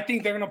 but I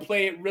think they're going to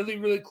play it really,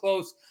 really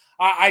close.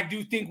 I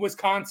do think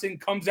Wisconsin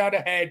comes out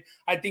ahead.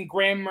 I think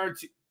Graham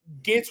Mertz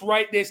gets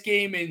right this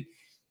game and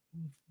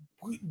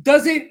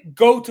doesn't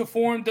go to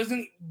form,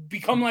 doesn't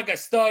become like a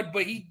stud,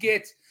 but he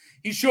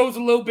shows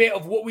a little bit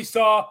of what we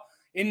saw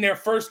in their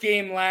first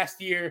game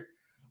last year.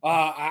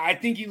 I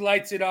think he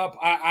lights it up.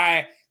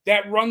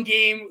 That run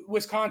game,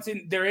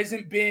 Wisconsin, there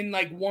hasn't been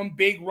like one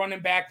big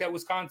running back that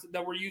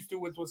we're used to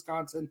with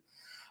Wisconsin.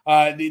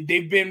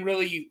 They've been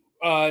really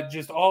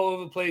just all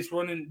over the place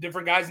running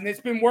different guys, and it's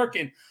been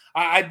working.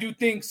 I do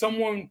think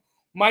someone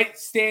might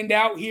stand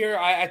out here.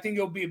 I think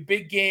it'll be a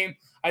big game.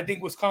 I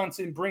think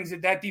Wisconsin brings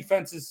it. That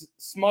defense is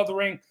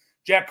smothering.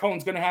 Jack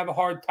Cohn's going to have a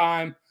hard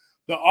time.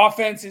 The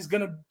offense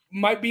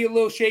might be a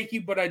little shaky,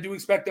 but I do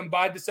expect them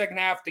by the second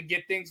half to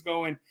get things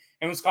going,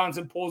 and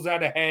Wisconsin pulls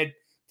out ahead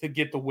to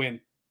get the win.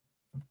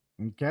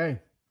 Okay.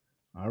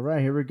 All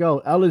right, here we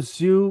go.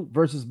 LSU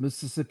versus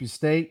Mississippi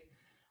State.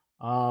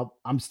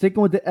 I'm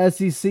sticking with the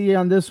SEC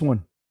on this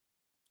one.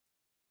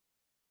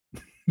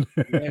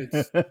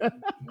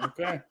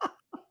 Okay.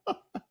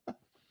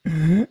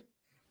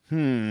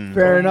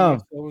 Fair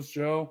enough. That was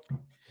Joe.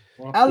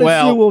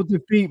 LSU will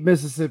defeat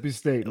Mississippi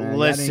State, man.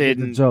 Listen,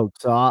 the joke,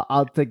 so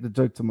I'll take the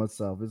joke to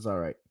myself. It's all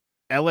right.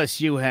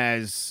 LSU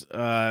has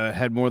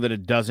had more than a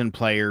dozen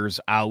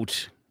players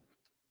out,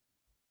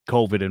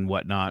 COVID and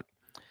whatnot.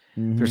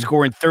 Mm-hmm. They're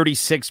scoring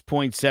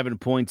 36.7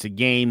 points a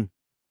game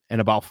and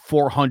about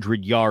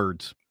 400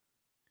 yards.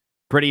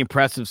 Pretty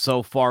impressive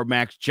so far.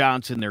 Max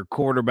Johnson, their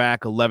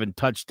quarterback, 11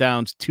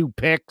 touchdowns, 2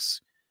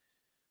 picks.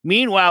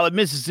 Meanwhile, the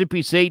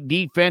Mississippi State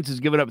defense has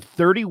given up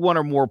 31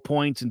 or more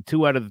points in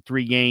 2 out of the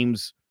 3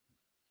 games.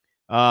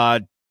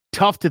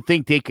 Tough to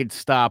think they could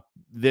stop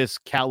this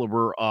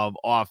caliber of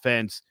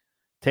offense.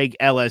 Take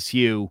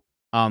LSU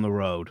on the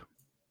road.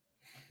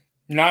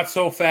 Not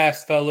so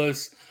fast,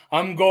 fellas.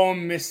 I'm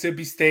going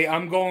Mississippi State.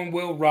 I'm going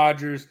Will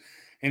Rogers.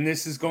 And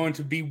this is going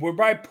to be, we're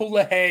about to pull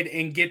ahead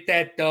and get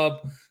that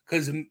dub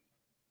because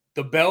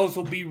the bells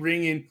will be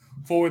ringing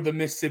for the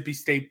Mississippi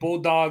State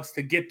Bulldogs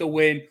to get the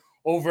win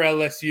over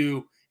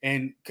LSU.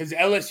 And because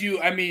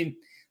LSU, I mean,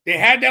 they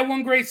had that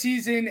one great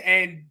season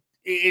and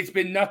it's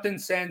been nothing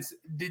since.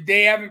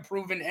 They haven't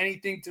proven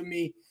anything to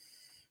me.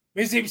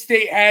 Mississippi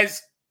State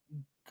has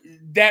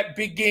that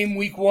big game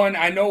week 1.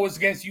 I know it was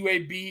against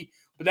UAB,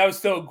 but that was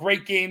still a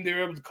great game. They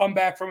were able to come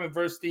back from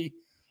adversity.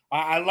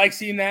 I like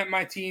seeing that in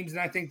my teams,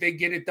 and I think they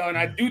get it done.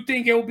 I do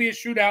think it will be a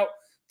shootout.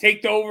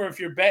 Take the over if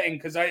you're betting,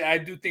 because I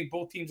do think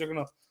both teams are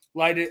going to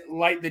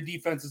light the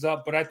defenses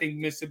up, but I think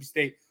Mississippi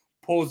State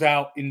pulls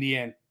out in the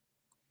end.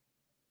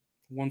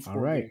 One score. All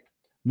right. game.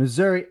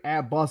 Missouri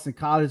at Boston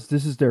College.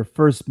 This is their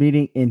first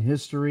meeting in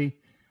history.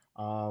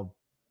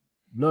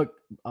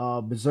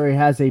 Missouri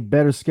has a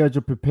better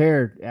schedule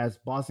prepared. As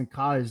Boston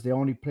College, they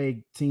only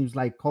play teams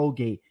like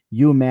Colgate,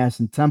 UMass,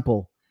 and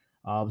Temple.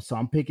 So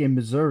I'm picking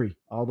Missouri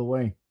all the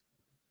way.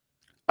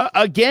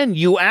 Again,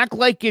 you act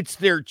like it's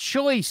their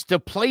choice to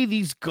play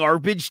these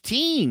garbage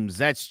teams.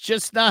 That's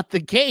just not the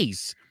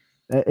case.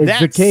 It's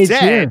the case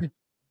here.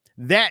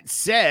 That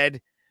said,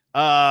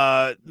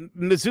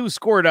 Mizzou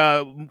scored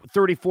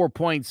 34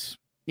 points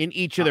in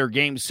each of their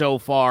games so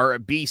far.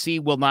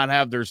 BC will not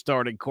have their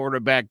starting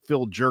quarterback,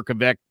 Phil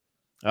Jurkovec.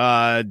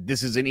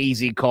 This is an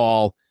easy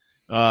call.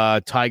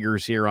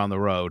 Tigers here on the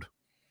road.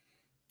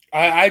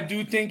 I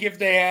do think if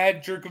they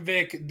had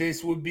Jurkovec,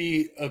 this would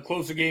be a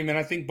closer game, and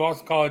I think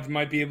Boston College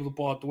might be able to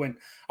pull out the win.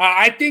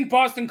 I think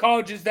Boston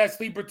College is that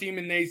sleeper team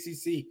in the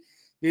ACC.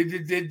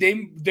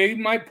 They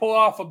might pull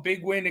off a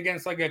big win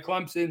against like a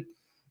Clemson,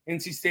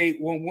 NC State,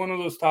 one of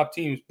those top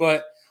teams.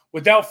 But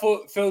without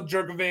Phil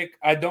Jurkovec,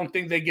 I don't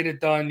think they get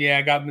it done. Yeah,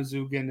 I got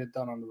Mizzou getting it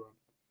done on the road.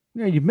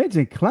 Yeah, you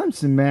mentioned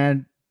Clemson,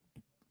 man.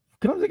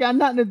 Clemson got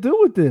nothing to do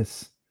with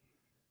this.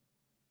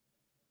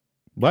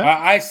 What?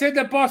 I said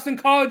that Boston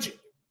College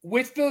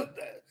with Phil.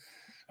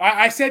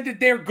 I said that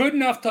they're good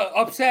enough to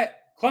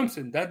upset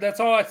Clemson.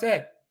 That's all I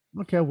said.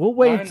 Okay, we'll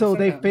wait until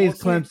they that.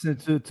 face We'll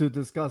Clemson to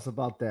discuss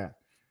about that.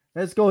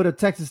 Let's go to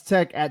Texas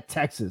Tech at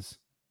Texas.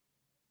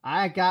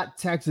 I got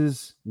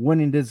Texas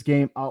winning this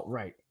game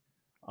outright.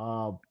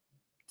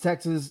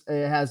 Texas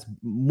has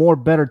more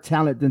better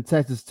talent than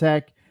Texas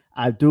Tech.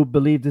 I do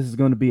believe this is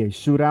going to be a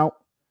shootout.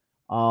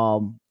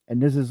 And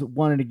this is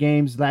one of the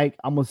games like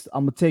I'm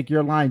gonna take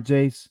your line,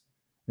 Jace.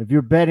 If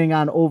you're betting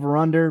on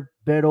over-under,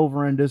 bet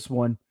over in this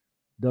one.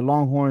 The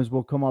Longhorns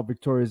will come out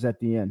victorious at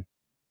the end.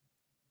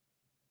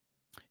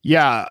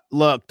 Yeah,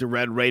 look, the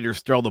Red Raiders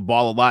throw the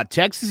ball a lot.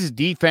 Texas's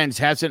defense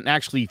hasn't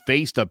actually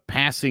faced a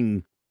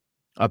passing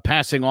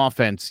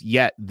offense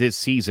yet this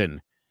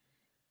season.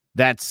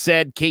 That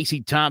said,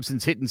 Casey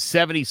Thompson's hitting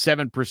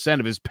 77%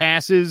 of his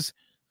passes.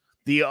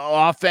 The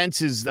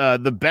offense is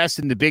the best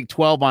in the Big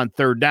 12 on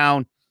third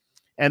down,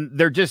 and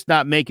they're just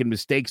not making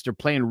mistakes. They're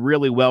playing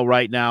really well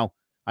right now.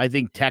 I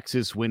think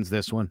Texas wins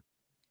this one.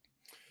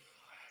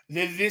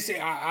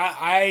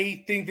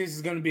 I think this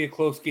is going to be a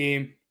close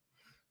game.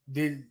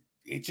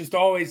 It just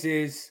always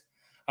is.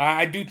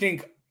 I do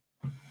think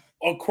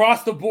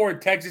across the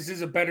board, Texas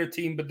is a better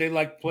team, but they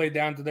like to play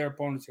down to their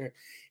opponents here.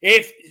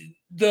 If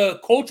the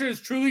culture has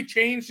truly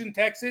changed in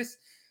Texas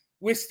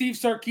with Steve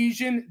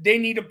Sarkisian, they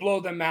need to blow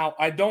them out.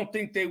 I don't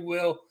think they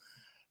will.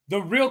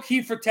 The real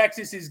key for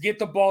Texas is get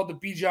the ball to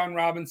Bijan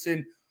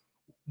Robinson,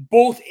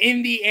 both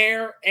in the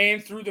air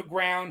and through the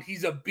ground.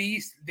 He's a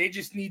beast. They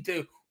just need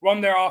to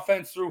run their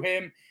offense through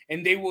him,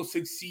 and they will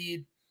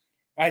succeed.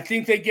 I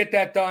think they get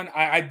that done.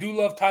 I do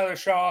love Tyler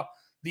Shaw,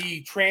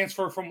 the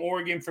transfer from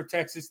Oregon for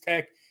Texas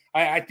Tech.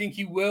 I think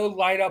he will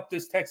light up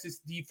this Texas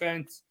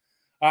defense.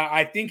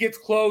 I think it's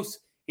close.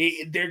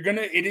 It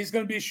is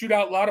going to be a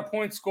shootout, a lot of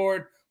points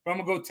scored, but I'm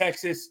going to go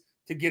Texas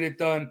to get it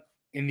done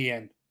in the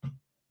end.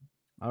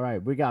 All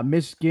right, we got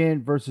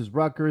Michigan versus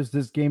Rutgers.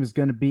 This game is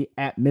going to be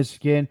at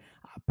Michigan.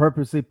 I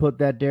purposely put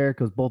that there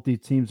because both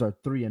these teams are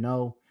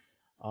 3-0.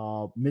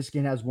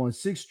 Michigan has won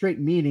 6 straight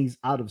meetings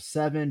out of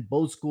 7.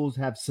 Both schools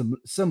have some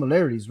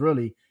similarities,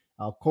 really.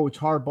 Coach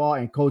Harbaugh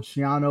and Coach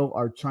Schiano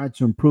are trying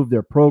to improve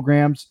their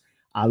programs.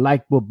 I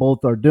like what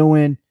both are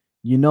doing.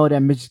 You know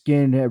that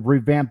Michigan have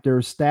revamped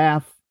their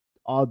staff,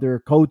 all their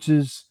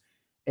coaches.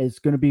 It's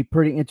going to be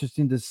pretty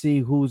interesting to see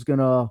who's going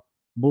to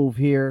move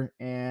here.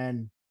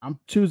 And I'm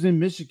choosing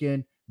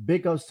Michigan.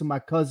 Big ups to my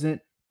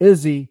cousin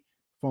Izzy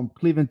from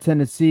Cleveland,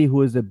 Tennessee,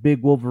 who is a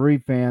big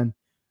Wolverine fan.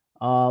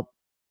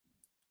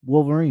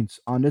 Wolverines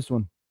on this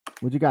one.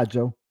 What you got,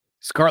 Joe?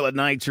 Scarlet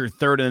Knights are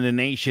third in the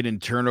nation in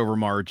turnover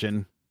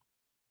margin.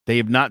 They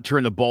have not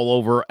turned the ball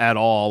over at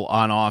all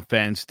on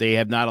offense. They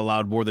have not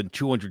allowed more than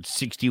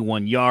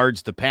 261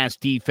 yards. The pass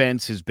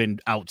defense has been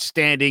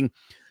outstanding,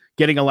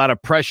 getting a lot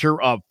of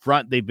pressure up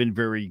front. They've been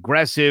very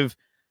aggressive.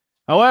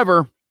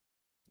 However,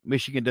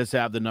 Michigan does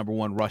have the number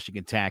 1 rushing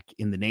attack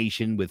in the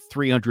nation with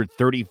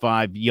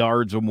 335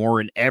 yards or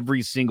more in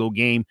every single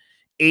game,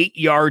 8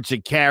 yards a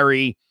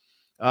carry.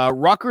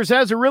 Rutgers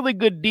has a really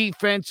good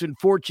defense.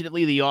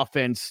 Unfortunately, the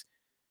offense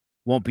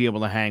won't be able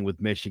to hang with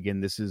Michigan.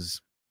 This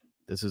is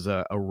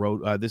a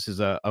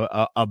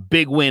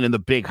big win in the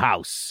big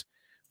house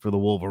for the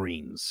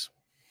Wolverines.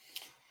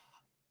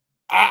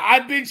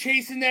 I've been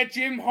chasing that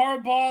Jim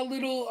Harbaugh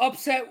little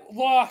upset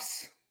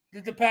loss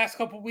the past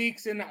couple of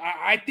weeks, and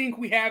I think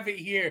we have it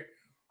here.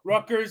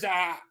 Rutgers,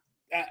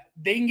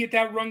 they can get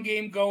that run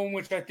game going,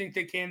 which I think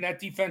they can. That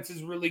defense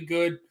is really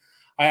good.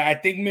 I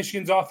think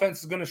Michigan's offense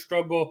is going to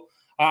struggle.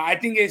 I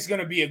think it's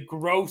going to be a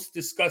gross,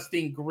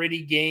 disgusting,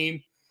 gritty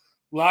game.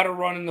 a lot of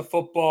running the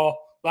football,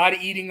 a lot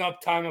of eating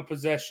up time of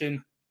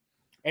possession.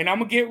 And I'm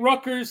going to get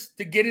Rutgers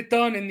to get it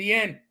done in the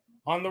end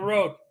on the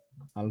road.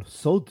 I'm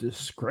so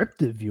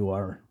descriptive you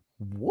are.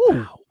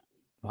 Whoa.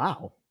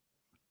 Wow.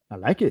 I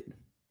like it.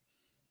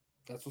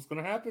 That's what's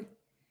going to happen.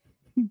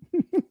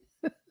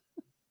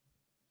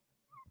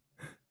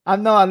 I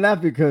know I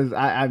laugh because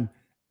I'm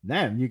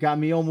damn, you got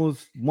me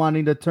almost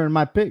wanting to turn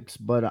my picks,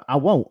 but I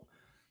won't.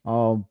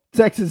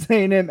 Texas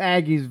A&M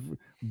Aggies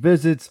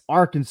visits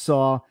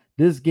Arkansas.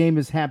 This game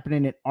is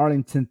happening in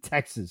Arlington,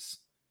 Texas.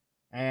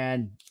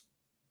 And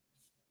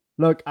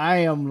look, I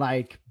am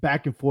like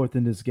back and forth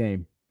in this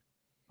game,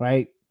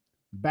 right?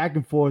 Back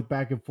and forth.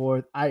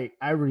 I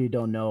really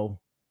don't know.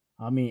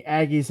 I mean,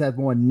 Aggies have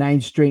won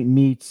 9 straight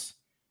meets.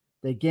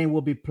 The game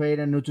will be played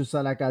in neutral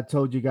site, like I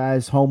told you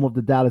guys, home of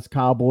the Dallas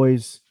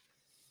Cowboys.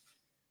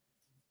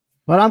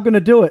 But I'm going to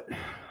do it.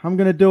 I'm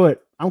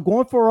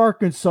going for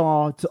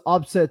Arkansas to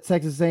upset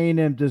Texas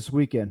A&M this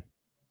weekend.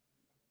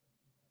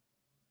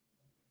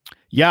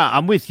 Yeah,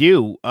 I'm with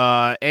you.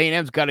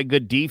 A&M's got a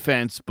good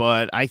defense,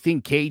 but I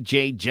think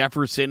KJ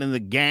Jefferson and the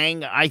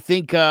gang, I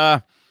think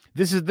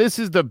this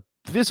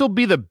will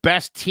be the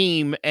best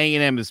team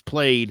A&M has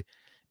played,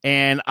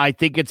 and I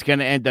think it's going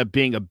to end up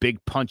being a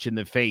big punch in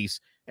the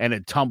face and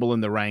a tumble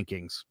in the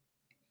rankings.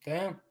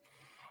 Damn.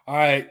 All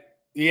right.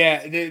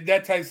 Yeah,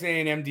 that Texas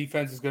A&M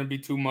defense is going to be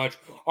too much.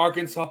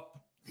 Arkansas,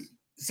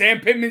 Sam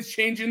Pittman's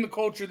changing the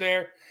culture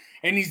there,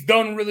 and he's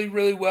done really,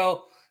 really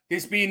well,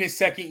 this being his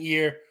second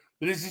year.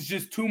 But this is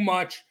just too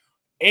much.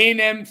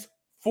 A&M's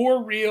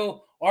for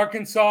real.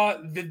 Arkansas,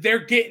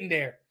 they're getting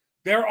there.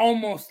 They're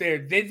almost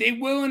there. They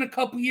will in a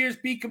couple years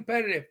be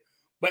competitive.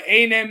 But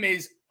A&M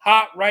is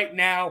hot right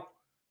now.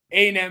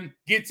 A&M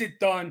gets it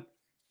done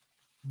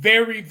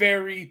very,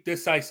 very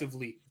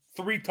decisively.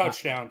 3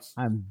 touchdowns.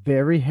 I'm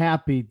very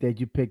happy that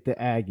you picked the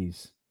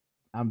Aggies.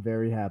 I'm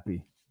very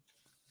happy.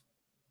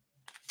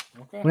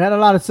 Okay. We had a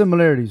lot of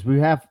similarities. We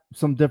have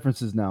some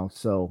differences now,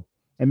 so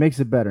it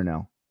makes it better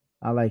now.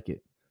 I like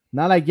it.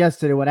 Not like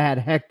yesterday when I had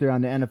Hector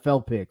on the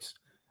NFL picks.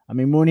 I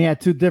mean, we only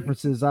had 2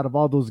 differences out of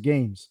all those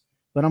games.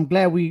 But I'm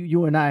glad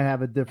you and I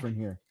have a different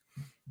here.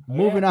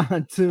 Moving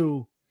on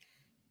to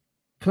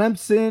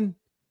Clemson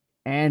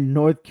and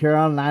North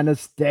Carolina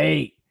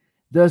State.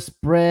 The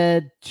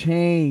spread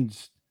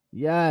changed.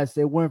 Yes,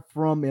 it went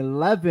from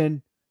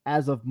 11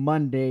 as of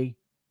Monday,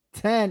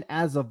 10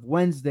 as of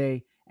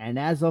Wednesday, and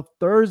as of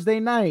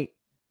Thursday night,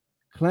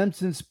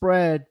 Clemson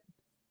spread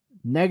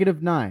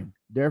 -9.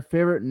 Their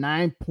favorite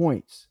 9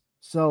 points.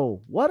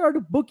 So what are the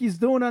bookies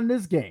doing on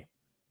this game?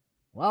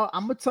 Well,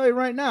 I'm going to tell you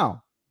right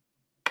now.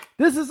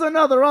 This is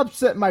another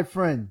upset, my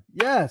friend.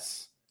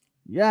 Yes.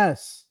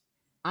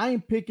 I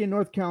am picking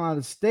North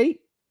Carolina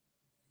State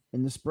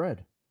in the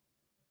spread.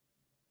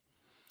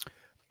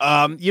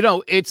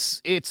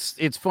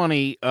 It's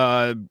funny.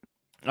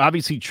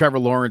 Obviously Trevor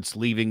Lawrence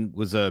leaving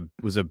was a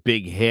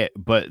big hit,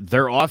 but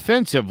their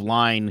offensive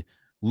line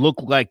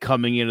looked like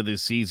coming into the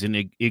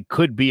season it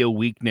could be a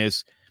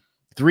weakness.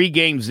 3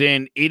 games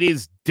in, it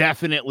is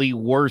definitely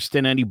worse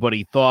than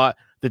anybody thought.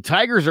 The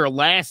Tigers are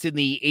last in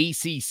the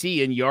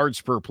ACC in yards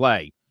per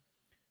play.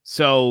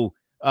 So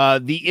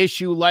the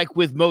issue, like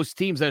with most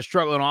teams that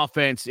struggle on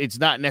offense, it's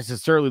not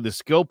necessarily the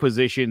skill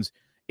positions,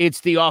 it's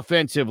the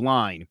offensive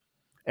line.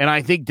 And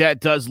I think that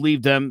does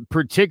leave them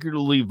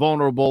particularly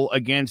vulnerable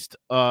against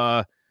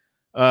an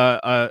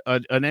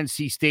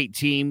NC State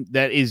team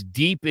that is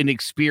deep in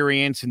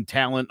experience and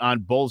talent on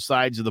both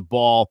sides of the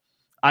ball.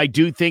 I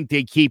do think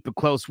they keep it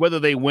close. Whether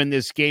they win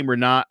this game or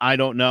not, I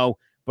don't know.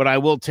 But I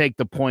will take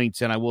the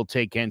points, and I will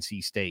take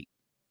NC State.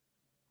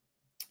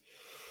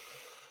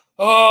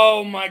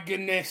 Oh, my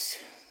goodness.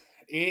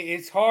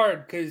 It's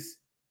hard because,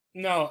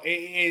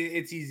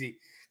 it's easy.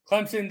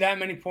 Clemson, that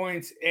many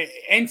points.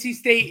 NC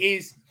State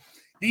is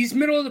these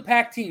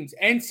middle-of-the-pack teams.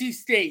 NC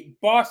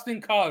State, Boston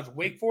College,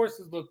 Wake Forest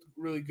has looked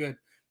really good.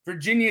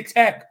 Virginia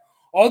Tech,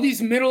 all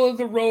these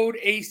middle-of-the-road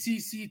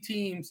ACC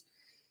teams,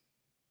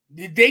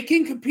 they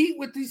can compete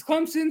with these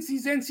Clemsons,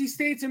 these NC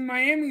States, and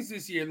Miamis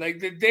this year. Like,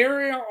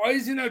 there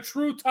isn't a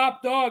true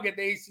top dog at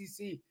the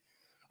ACC.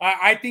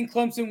 I think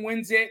Clemson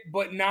wins it,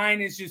 but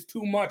 9 is just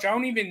too much. I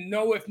don't even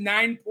know if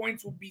 9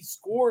 points will be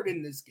scored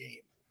in this game.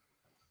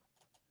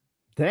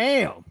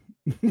 Damn.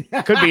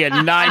 Could be a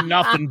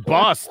 9-0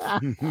 bust.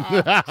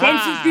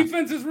 Clemson's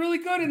defense is really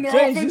good, and their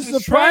James, offense you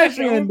is surprised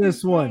trash. me in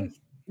this one.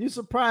 You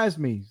surprised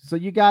me. So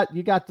you got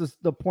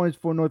the points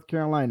for North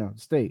Carolina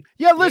State.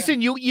 Yeah,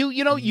 listen,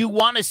 you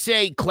want to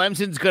say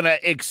Clemson's gonna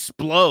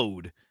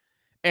explode,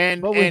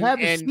 but we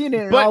haven't seen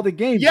it in all the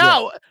games. Yeah,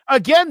 yet.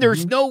 Again,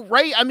 there's no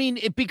right. I mean,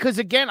 because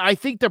again, I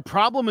think the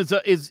problem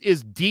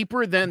is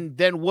deeper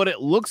than what it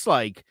looks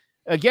like.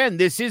 Again,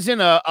 this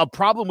isn't a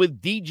problem with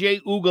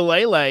DJ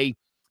Uiagalelei.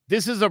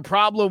 This is a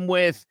problem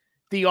with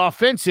the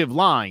offensive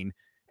line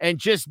and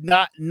just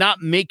not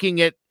making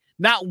it.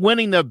 Not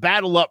winning the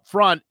battle up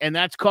front, and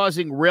that's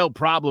causing real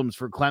problems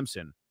for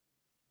Clemson.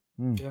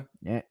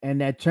 Yeah.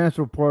 And that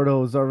transfer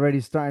portal is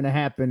already starting to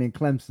happen in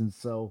Clemson.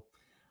 So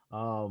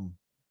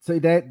So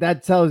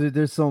that tells you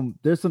there's some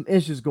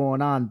issues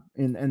going on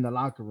in the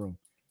locker room.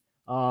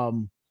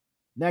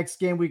 Next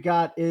game we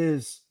got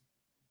is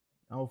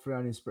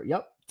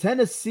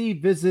Tennessee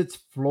visits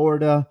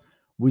Florida.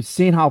 We've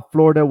seen how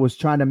Florida was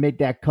trying to make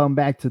that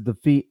comeback to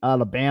defeat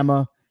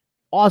Alabama.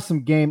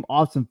 Awesome game,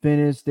 awesome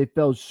finish. They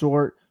fell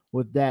short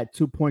with that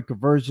 2-point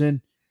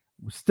conversion.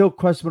 We're still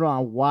questionable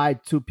on why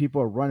two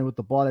people are running with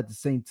the ball at the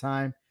same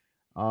time.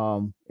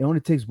 It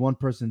only takes one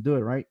person to do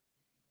it, right?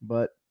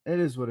 But it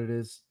is what it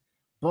is.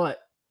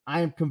 But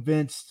I am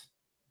convinced.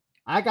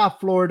 I got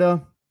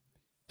Florida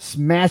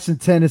smashing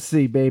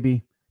Tennessee,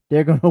 baby.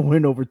 They're going to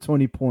win over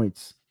 20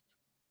 points.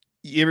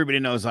 Everybody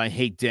knows I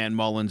hate Dan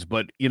Mullins,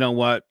 but you know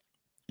what?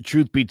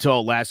 Truth be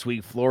told, last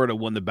week, Florida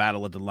won the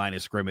battle at the line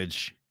of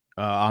scrimmage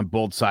on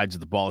both sides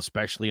of the ball,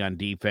 especially on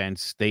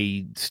defense.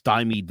 They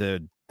stymied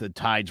the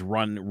Tide's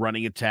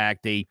running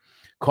attack. They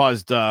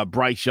caused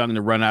Bryce Young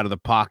to run out of the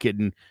pocket,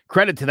 and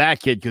credit to that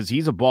kid because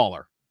he's a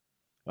baller.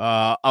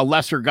 A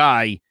lesser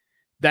guy,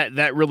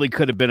 that really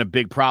could have been a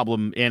big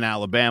problem in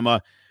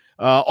Alabama.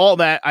 All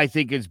that, I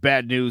think, is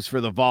bad news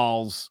for the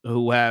Vols,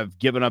 who have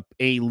given up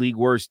a league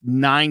worst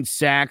 9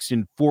 sacks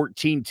and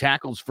 14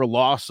 tackles for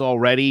loss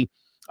already.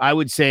 I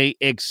would say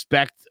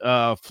expect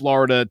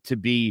Florida to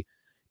be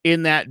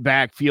in that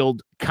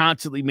backfield,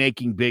 constantly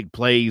making big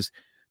plays.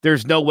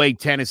 There's no way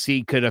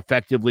Tennessee could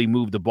effectively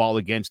move the ball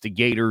against the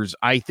Gators.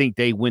 I think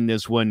they win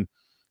this one.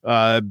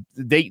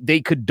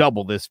 They could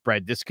double this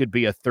spread. This could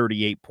be a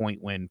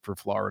 38-point win for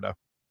Florida.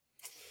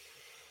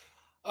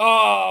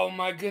 Oh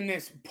my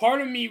goodness! Part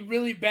of me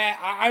really bad.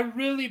 I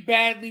really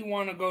badly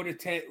want to go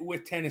to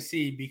with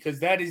Tennessee because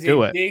that is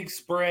a big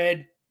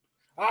spread.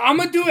 I'm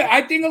gonna do it.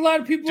 I think a lot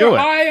of people are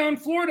high on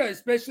Florida,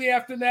 especially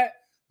after that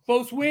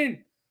close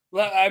win.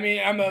 I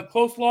mean, I'm a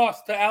close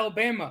loss to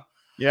Alabama.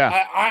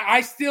 Yeah, I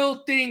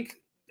still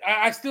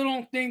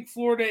don't think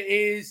Florida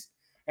is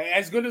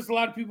as good as a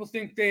lot of people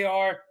think they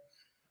are.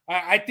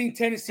 I think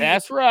Tennessee.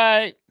 That's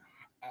right.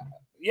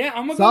 Yeah,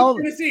 I'm gonna go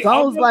Tennessee.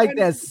 Sounds like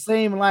that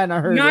same line I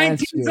heard.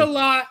 19's a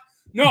lot.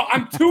 No,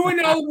 I'm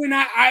 2-0 when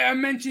I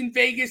mentioned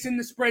Vegas and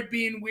the spread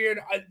being weird.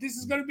 This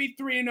is gonna be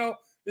 3-0.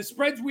 The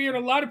spread's weird. A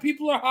lot of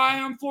people are high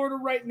on Florida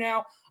right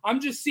now. I'm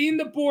just seeing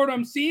the board.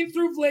 I'm seeing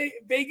through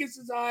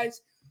Vegas's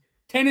eyes.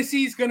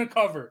 Tennessee's gonna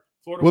cover.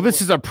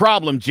 This is a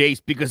problem,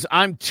 Jace, because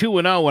I'm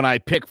 2-0 and I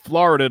pick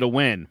Florida to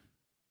win.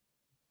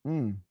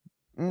 I'm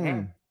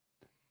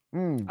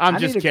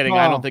just kidding.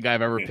 I don't think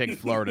I've ever picked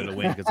Florida to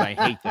win because I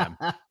hate them.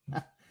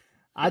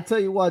 I tell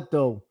you what,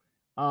 though,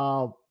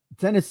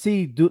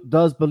 Tennessee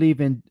does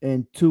believe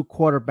in 2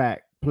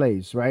 quarterback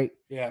plays, right?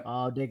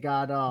 Yeah. They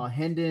got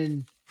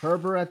Hendon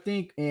Herbert, I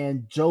think,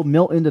 and Joe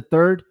Milton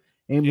III.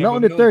 And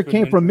Milton III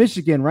came from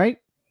Michigan, right?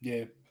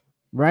 Yeah.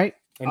 Right?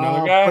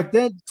 Another guy. But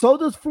then so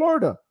does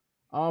Florida.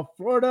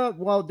 Florida,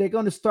 well, they're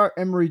going to start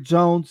Emory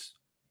Jones,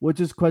 which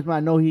is questionable.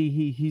 I know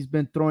he's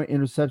been throwing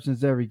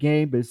interceptions every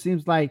game, but it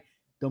seems like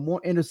the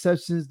more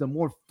interceptions, the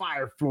more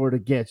fire Florida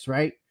gets,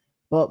 right?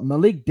 But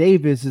Malik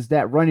Davis is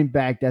that running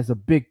back that's a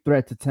big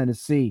threat to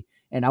Tennessee,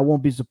 and I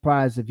won't be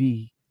surprised if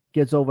he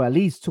gets over at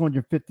least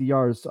 250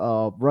 yards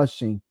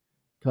rushing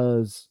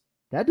because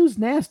that dude's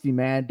nasty,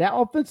 man. That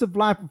offensive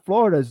line for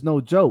Florida is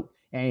no joke,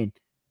 and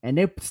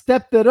they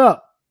stepped it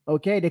up,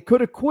 okay? They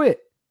could have quit.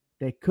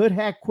 They could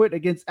have quit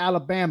against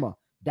Alabama,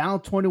 down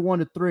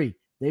 21-3.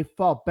 They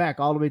fought back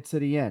all the way to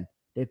the end.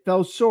 They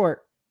fell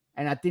short,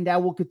 and I think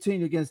that will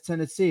continue against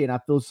Tennessee, and I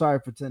feel sorry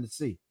for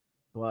Tennessee.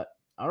 But,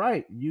 all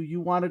right,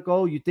 you want to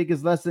go? You think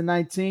it's less than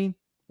 19?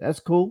 That's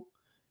cool.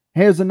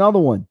 Here's another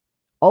one.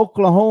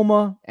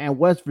 Oklahoma and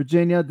West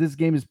Virginia. This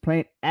game is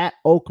playing at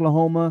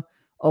Oklahoma.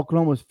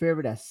 Oklahoma's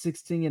favored at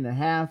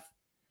 16.5.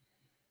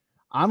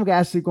 I'm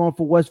actually going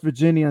for West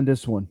Virginia on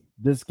this one.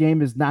 This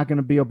game is not going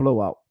to be a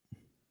blowout.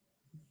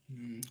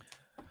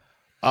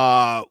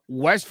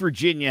 West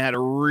Virginia had a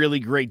really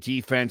great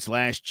defense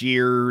last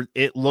year.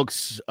 It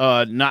looks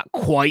not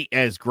quite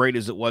as great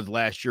as it was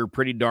last year.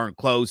 Pretty darn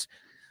close.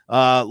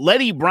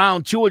 Leddie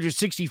Brown,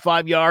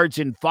 265 yards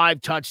and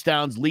 5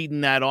 touchdowns leading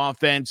that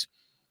offense.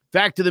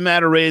 Fact of the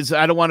matter is,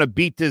 I don't want to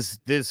beat this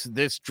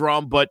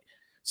drum, but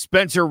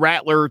Spencer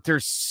Rattler,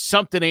 there's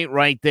something ain't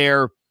right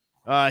there.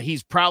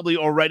 He's probably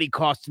already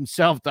cost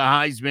himself the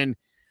Heisman.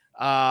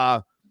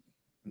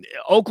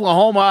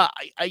 Oklahoma,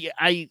 I've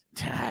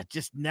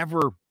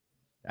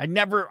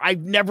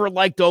never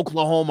liked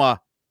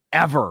Oklahoma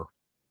ever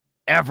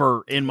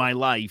in my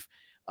life.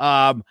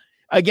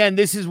 Again,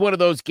 this is one of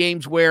those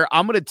games where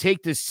I'm going to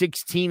take the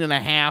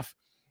 16.5.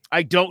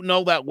 I don't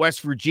know that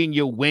West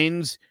Virginia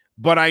wins,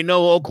 but I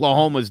know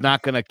Oklahoma is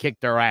not going to kick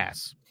their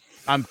ass.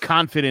 I'm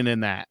confident in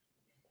that.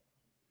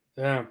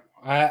 Yeah,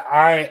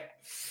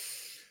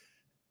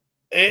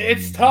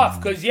 it's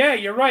tough because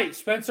you're right.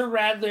 Spencer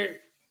Rattler,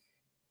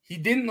 he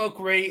didn't look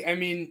great. I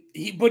mean,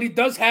 he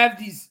does have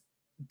these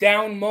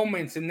down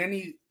moments, and then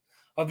he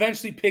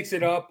eventually picks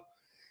it up.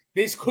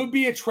 This could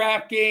be a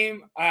trap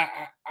game.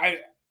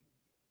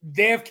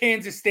 They have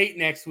Kansas State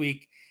next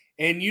week,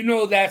 and you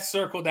know that's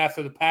circled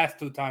after the past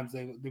 2 times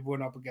they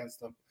went up against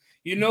them.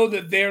 You know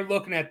that they're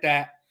looking at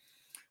that.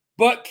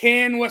 But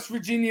can West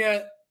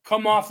Virginia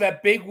come off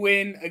that big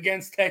win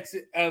against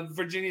Texas,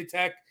 Virginia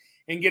Tech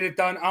and get it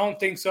done? I don't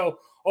think so.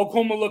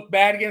 Oklahoma looked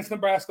bad against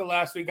Nebraska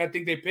last week. I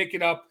think they pick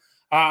it up.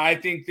 I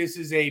think this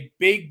is a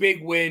big,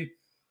 big win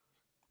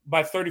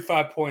by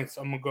 35 points.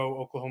 I'm going to go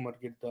Oklahoma to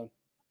get it done.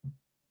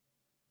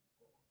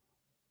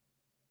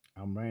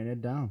 I'm writing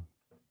it down.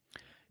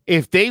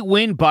 If they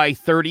win by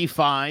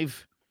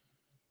 35,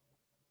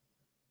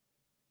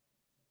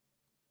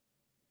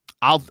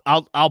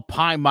 I'll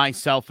pie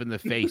myself in the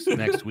face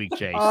next week,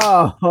 Chase.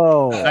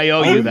 Oh, I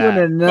owe you that.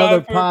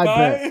 Another pie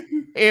bet.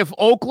 If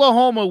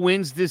Oklahoma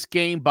wins this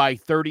game by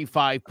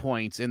 35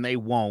 points, and they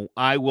won't,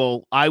 I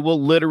will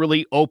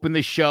literally open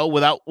the show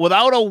without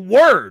a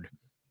word.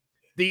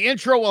 The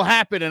intro will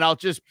happen, and I'll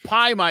just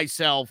pie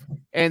myself,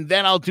 and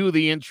then I'll do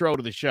the intro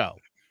to the show.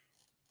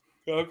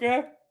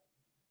 Okay.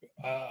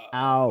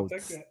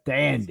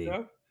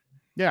 Outstanding.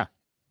 Yeah.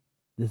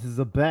 This is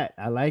a bet.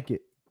 I like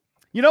it.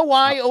 You know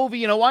why, Ovi?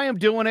 You know why I'm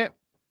doing it?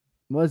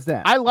 What's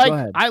that? I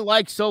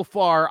like so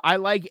far. I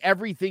like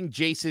everything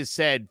Jace has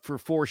said for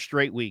 4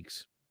 straight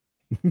weeks.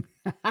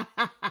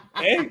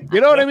 Hey,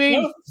 you know what I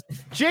mean?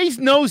 Jace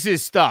knows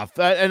his stuff,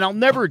 and I'll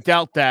never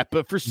doubt that.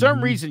 But for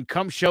some reason,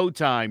 come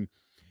showtime,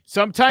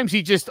 sometimes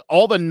he just,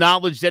 all the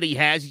knowledge that he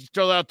has, he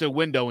throws out the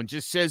window and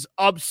just says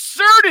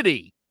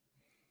absurdity.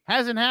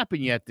 Hasn't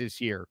happened yet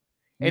this year.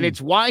 And it's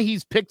why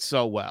he's picked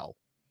so well.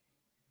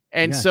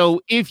 And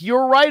so if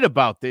you're right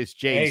about this,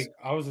 Jace,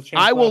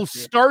 I will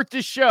start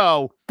the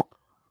show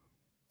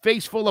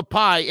face full of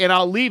pie, and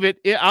I'll leave it.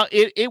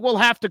 It will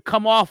have to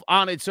come off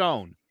on its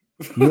own.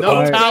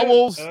 No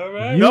towels,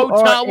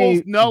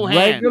 no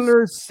hands.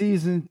 Regular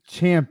season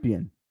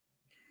champion.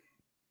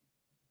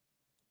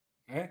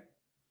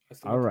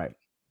 All right.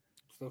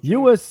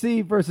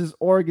 USC versus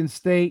Oregon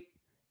State.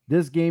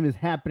 This game is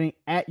happening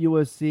at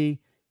USC.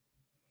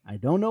 I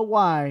don't know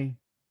why,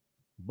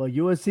 but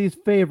USC's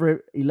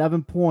favorite,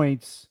 11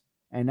 points,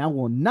 and I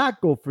will not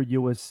go for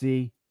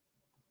USC.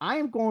 I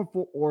am going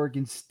for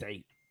Oregon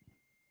State.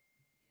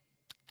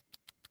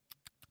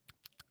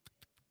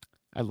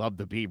 I love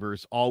the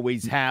Beavers.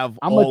 Always have,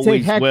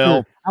 always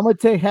will. I'm going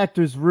to take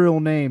Hector's real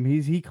name.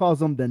 He calls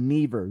them the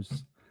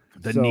Nevers.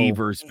 The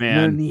Nevers,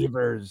 man. The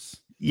Nevers.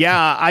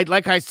 Yeah,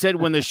 like I said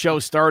when the show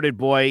started,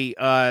 boy,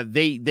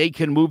 they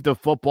can move the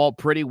football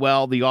pretty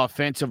well. The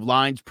offensive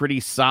line's pretty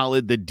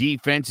solid. The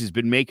defense has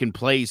been making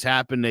plays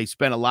happen. They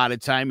spent a lot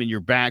of time in your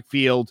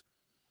backfield.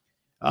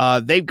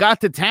 They've got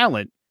the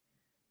talent.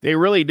 They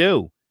really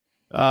do.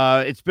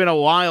 It's been a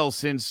while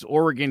since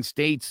Oregon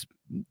State's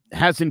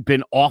hasn't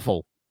been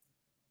awful.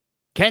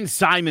 Ken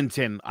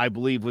Simonton, I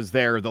believe, was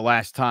there the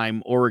last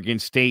time Oregon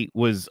State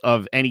was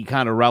of any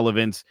kind of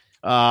relevance.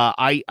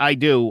 I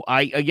do.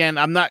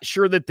 I'm not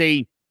sure that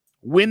they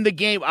win the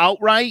game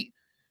outright,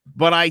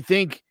 but I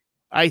think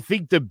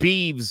the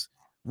Beavs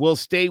will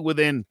stay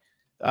within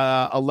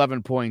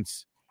 11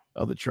 points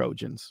of the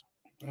Trojans.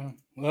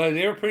 Well,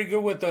 they were pretty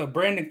good with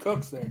Brandon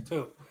Cooks there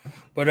too,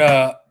 but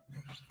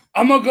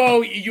I'm gonna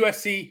go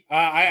USC.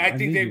 I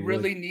think they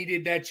really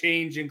needed that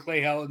change in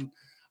Clay Helton.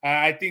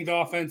 I think the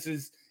offense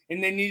is,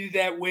 and they needed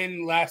that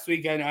win last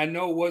week. And I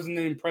know it wasn't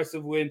an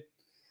impressive win.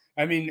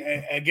 I mean,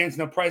 against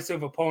an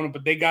oppressive opponent,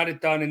 but they got it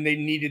done, and they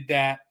needed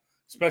that,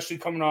 especially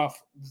coming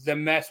off the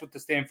mess with the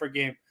Stanford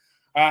game.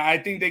 I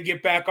think they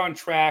get back on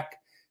track.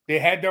 They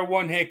had their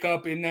one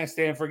hiccup in that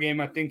Stanford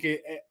game. I think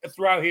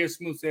throughout here,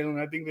 smooth sailing.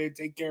 I think they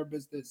take care of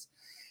business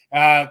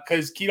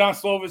because Keaton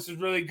Slovis is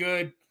really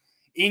good.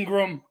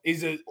 Ingram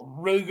is a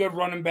really good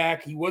running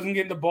back. He wasn't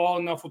getting the ball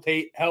enough with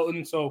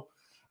Helton, so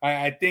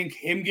I think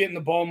him getting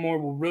the ball more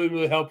will really,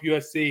 really help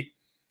USC.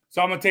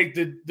 So I'm going to take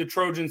the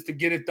Trojans to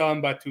get it done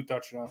by 2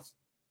 touchdowns.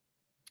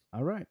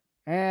 All right.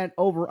 And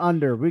over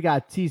under, we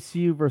got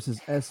TCU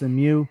versus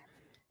SMU.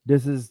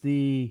 This is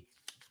the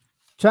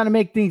trying to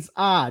make things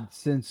odd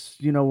since,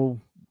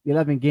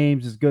 11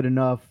 games is good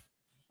enough.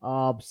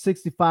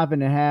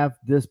 65.5.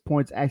 This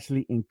points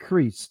actually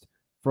increased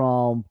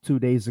from 2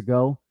 days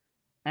ago.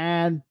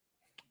 And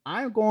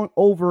I'm going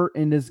over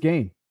in this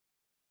game.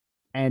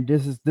 And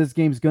this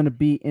game's going to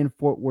be in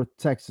Fort Worth,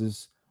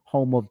 Texas,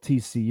 home of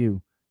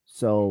TCU.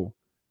 So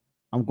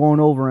I'm going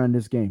over on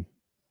this game.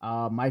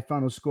 My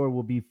final score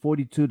will be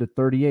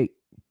 42-38.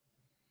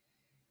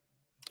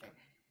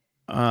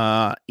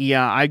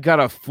 Yeah, I got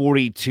a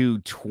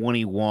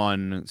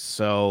 42-21,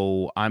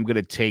 so I'm going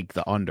to take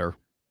the under.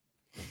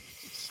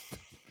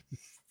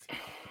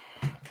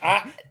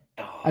 I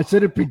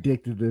should have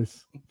predicted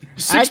this.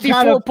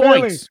 64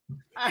 points.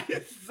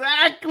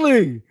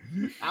 Exactly.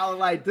 I was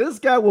like, this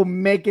guy will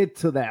make it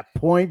to that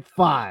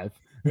 0.5.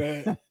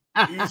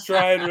 He was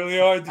trying really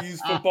hard to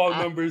use football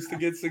numbers to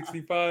get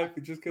 65.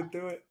 He just couldn't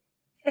do it.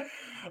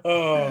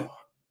 Oh,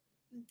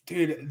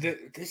 dude,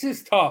 this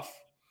is tough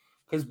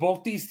because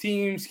both these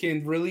teams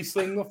can really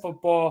sling the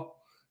football.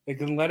 They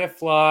can let it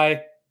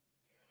fly.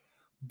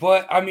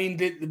 But, I mean,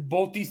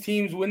 both these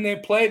teams, when they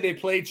play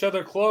each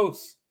other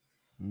close.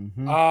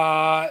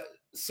 Mm-hmm.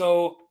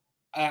 So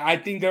I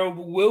think there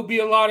will be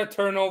a lot of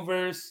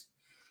turnovers,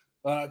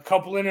 a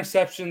couple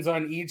interceptions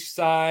on each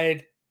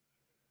side.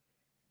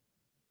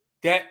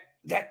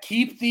 that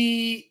keep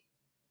the.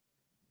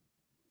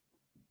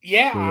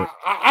 Yeah,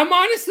 I'm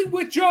honestly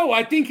with Joe.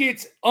 I think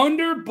it's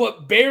under,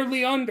 but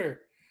barely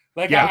under.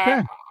 Like,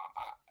 okay.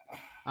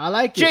 I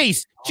like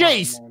it.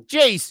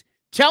 Jace,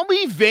 tell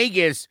me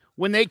Vegas,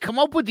 when they come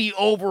up with the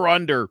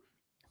over-under,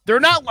 they're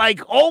not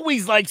like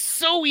always like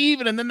so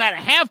even, and then that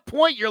half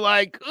point, you're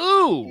like,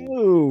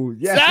 ooh,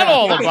 yeah. what's that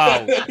all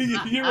about?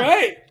 You're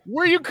right.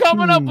 Where are you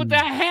coming up with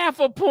that half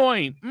a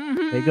point?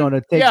 Mm-hmm. They're going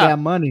to take that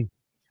money.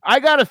 I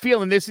got a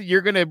feeling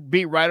you're going to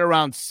be right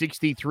around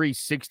 63,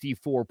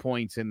 64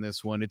 points in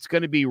this one. It's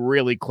going to be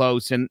really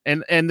close, and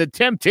the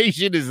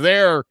temptation is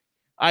there,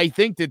 I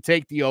think, to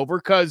take the over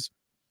because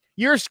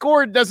your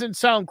score doesn't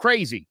sound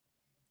crazy.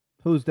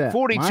 Who's that?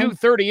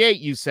 42-38,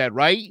 you said,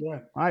 right? Yeah.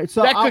 All right,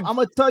 so I'm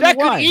going to tell you why. That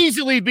could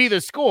easily be the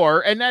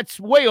score, and that's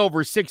way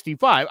over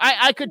 65.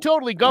 I could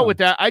totally go with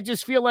that. I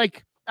just feel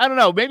like, I don't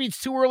know, maybe it's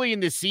too early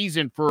in the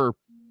season for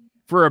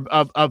a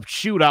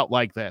shootout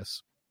like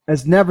this.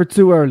 It's never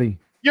too early.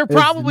 You're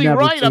probably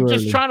right. I'm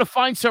just trying to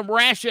find some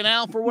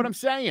rationale for what I'm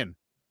saying.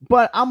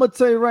 But I'm going to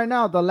tell you right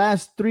now, the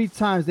last 3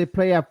 times they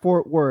play at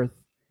Fort Worth,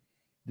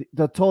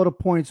 the total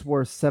points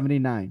were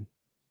 79,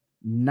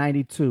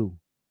 92,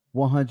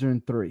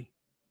 103.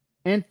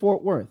 In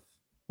Fort Worth,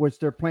 which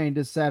they're playing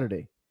this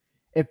Saturday.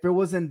 If it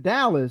was in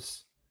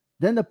Dallas,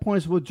 then the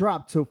points would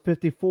drop to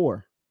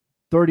 54,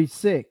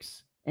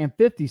 36, and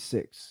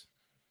 56.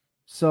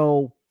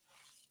 So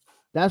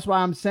that's why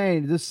I'm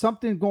saying there's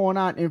something going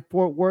on in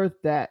Fort Worth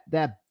that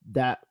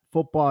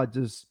football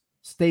just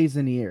stays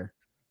in the air.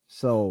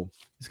 So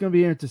it's going to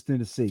be interesting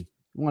to see.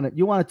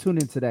 You want to tune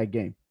into that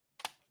game.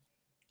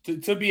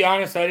 To be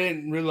honest, I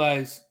didn't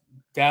realize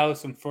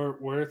Dallas and Fort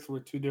Worth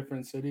were 2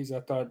 different cities. I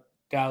thought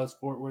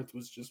Dallas-Fort Worth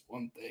was just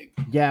one thing.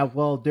 Yeah,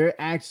 well, they're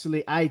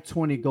actually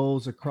I-20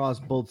 goes across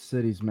both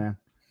cities, man.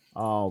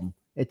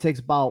 It takes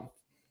about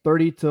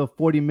 30 to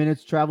 40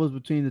 minutes travels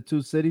between the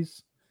 2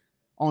 cities,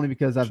 only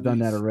because I've done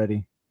that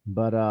already.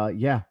 But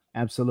yeah,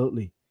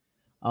 absolutely.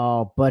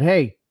 But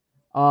hey,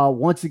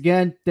 once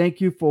again,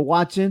 thank you for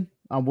watching.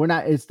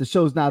 The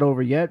show's not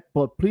over yet,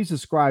 but please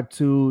subscribe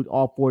to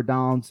All 4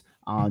 Downs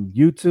on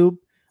YouTube.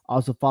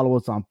 Also follow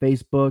us on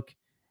Facebook.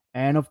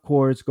 And, of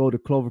course, go to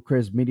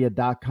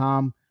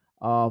clovercrestmedia.com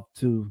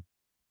to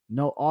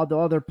know all the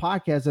other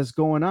podcasts that's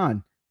going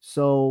on.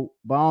 So,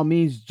 by all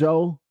means,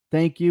 Joe,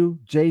 thank you.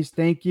 Jace,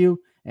 thank you.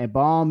 And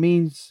by all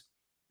means,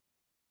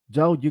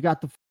 Joe, you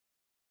got the...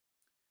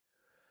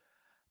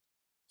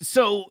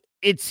 So,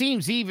 it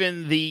seems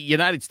even the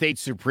United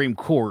States Supreme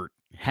Court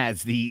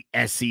has the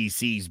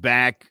SEC's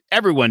back.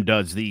 Everyone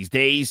does these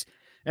days,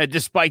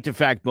 despite the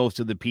fact most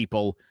of the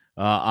people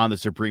on the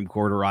Supreme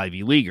Court are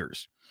Ivy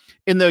Leaguers.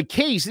 In the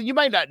case, and you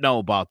might not know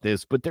about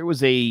this, but there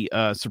was a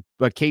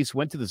case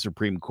went to the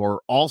Supreme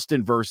Court,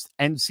 Alston versus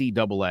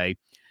NCAA.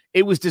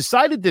 It was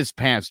decided this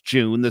past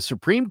June. The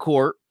Supreme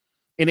Court,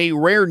 in a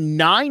rare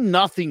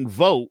 9-0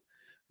 vote,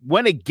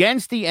 went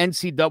against the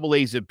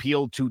NCAA's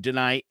appeal to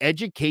deny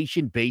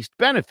education-based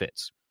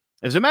benefits.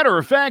 As a matter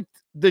of fact,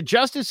 the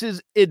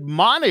justices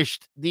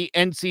admonished the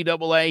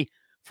NCAA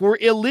for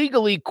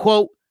illegally,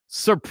 quote,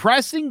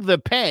 suppressing the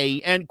pay,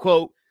 end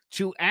quote,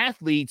 to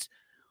athletes,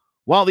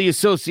 while the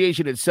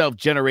association itself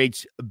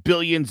generates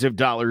billions of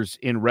dollars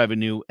in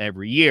revenue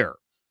every year.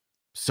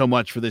 So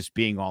much for this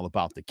being all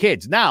about the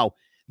kids. Now,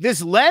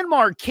 this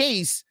landmark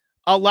case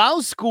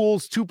allows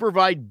schools to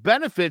provide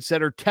benefits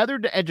that are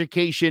tethered to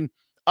education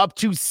up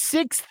to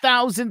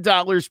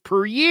 $6,000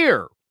 per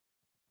year.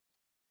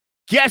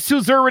 Guess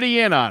who's already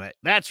in on it?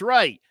 That's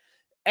right.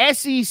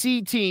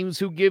 SEC teams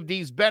who give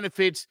these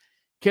benefits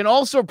can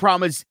also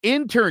promise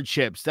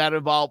internships that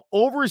involve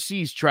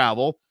overseas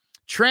travel,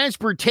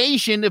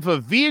 transportation if a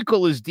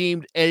vehicle is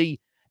deemed a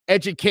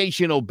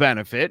educational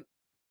benefit.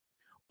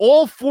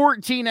 All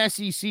 14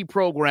 SEC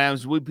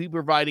programs would be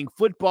providing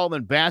football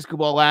and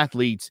basketball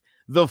athletes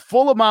the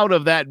full amount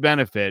of that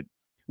benefit,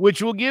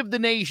 which will give the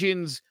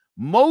nation's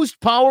most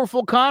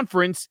powerful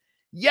conference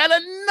yet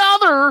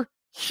another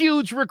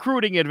huge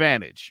recruiting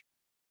advantage.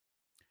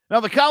 Now,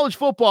 the college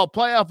football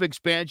playoff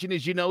expansion,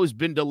 as you know, has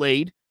been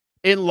delayed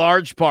in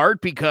large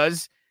part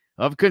because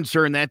of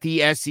concern that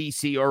the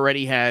SEC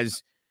already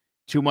has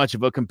too much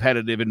of a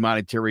competitive and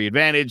monetary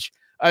advantage,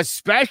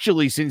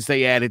 especially since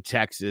they added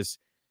Texas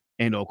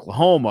and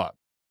Oklahoma.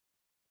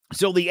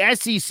 So the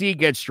SEC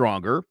gets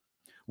stronger.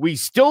 We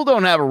still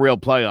don't have a real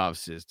playoff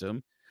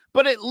system,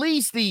 but at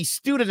least the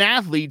student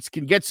athletes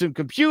can get some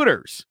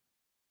computers.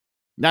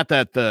 Not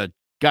that the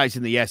guys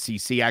in the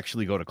SEC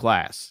actually go to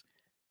class.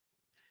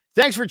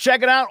 Thanks for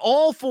checking out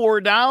All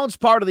 4 Downs,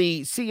 part of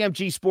the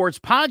CMG Sports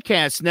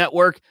Podcast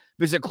Network.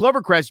 Visit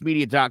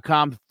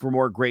clovercrestmedia.com for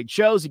more great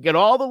shows and get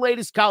all the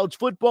latest college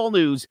football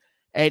news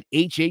at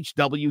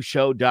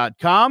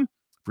hhwshow.com.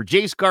 For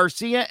Jace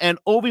Garcia and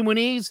Obi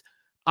Muniz,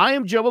 I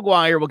am Joe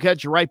Aguirre. We'll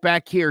catch you right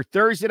back here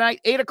Thursday night,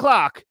 8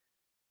 o'clock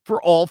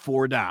for All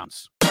 4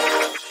 Downs.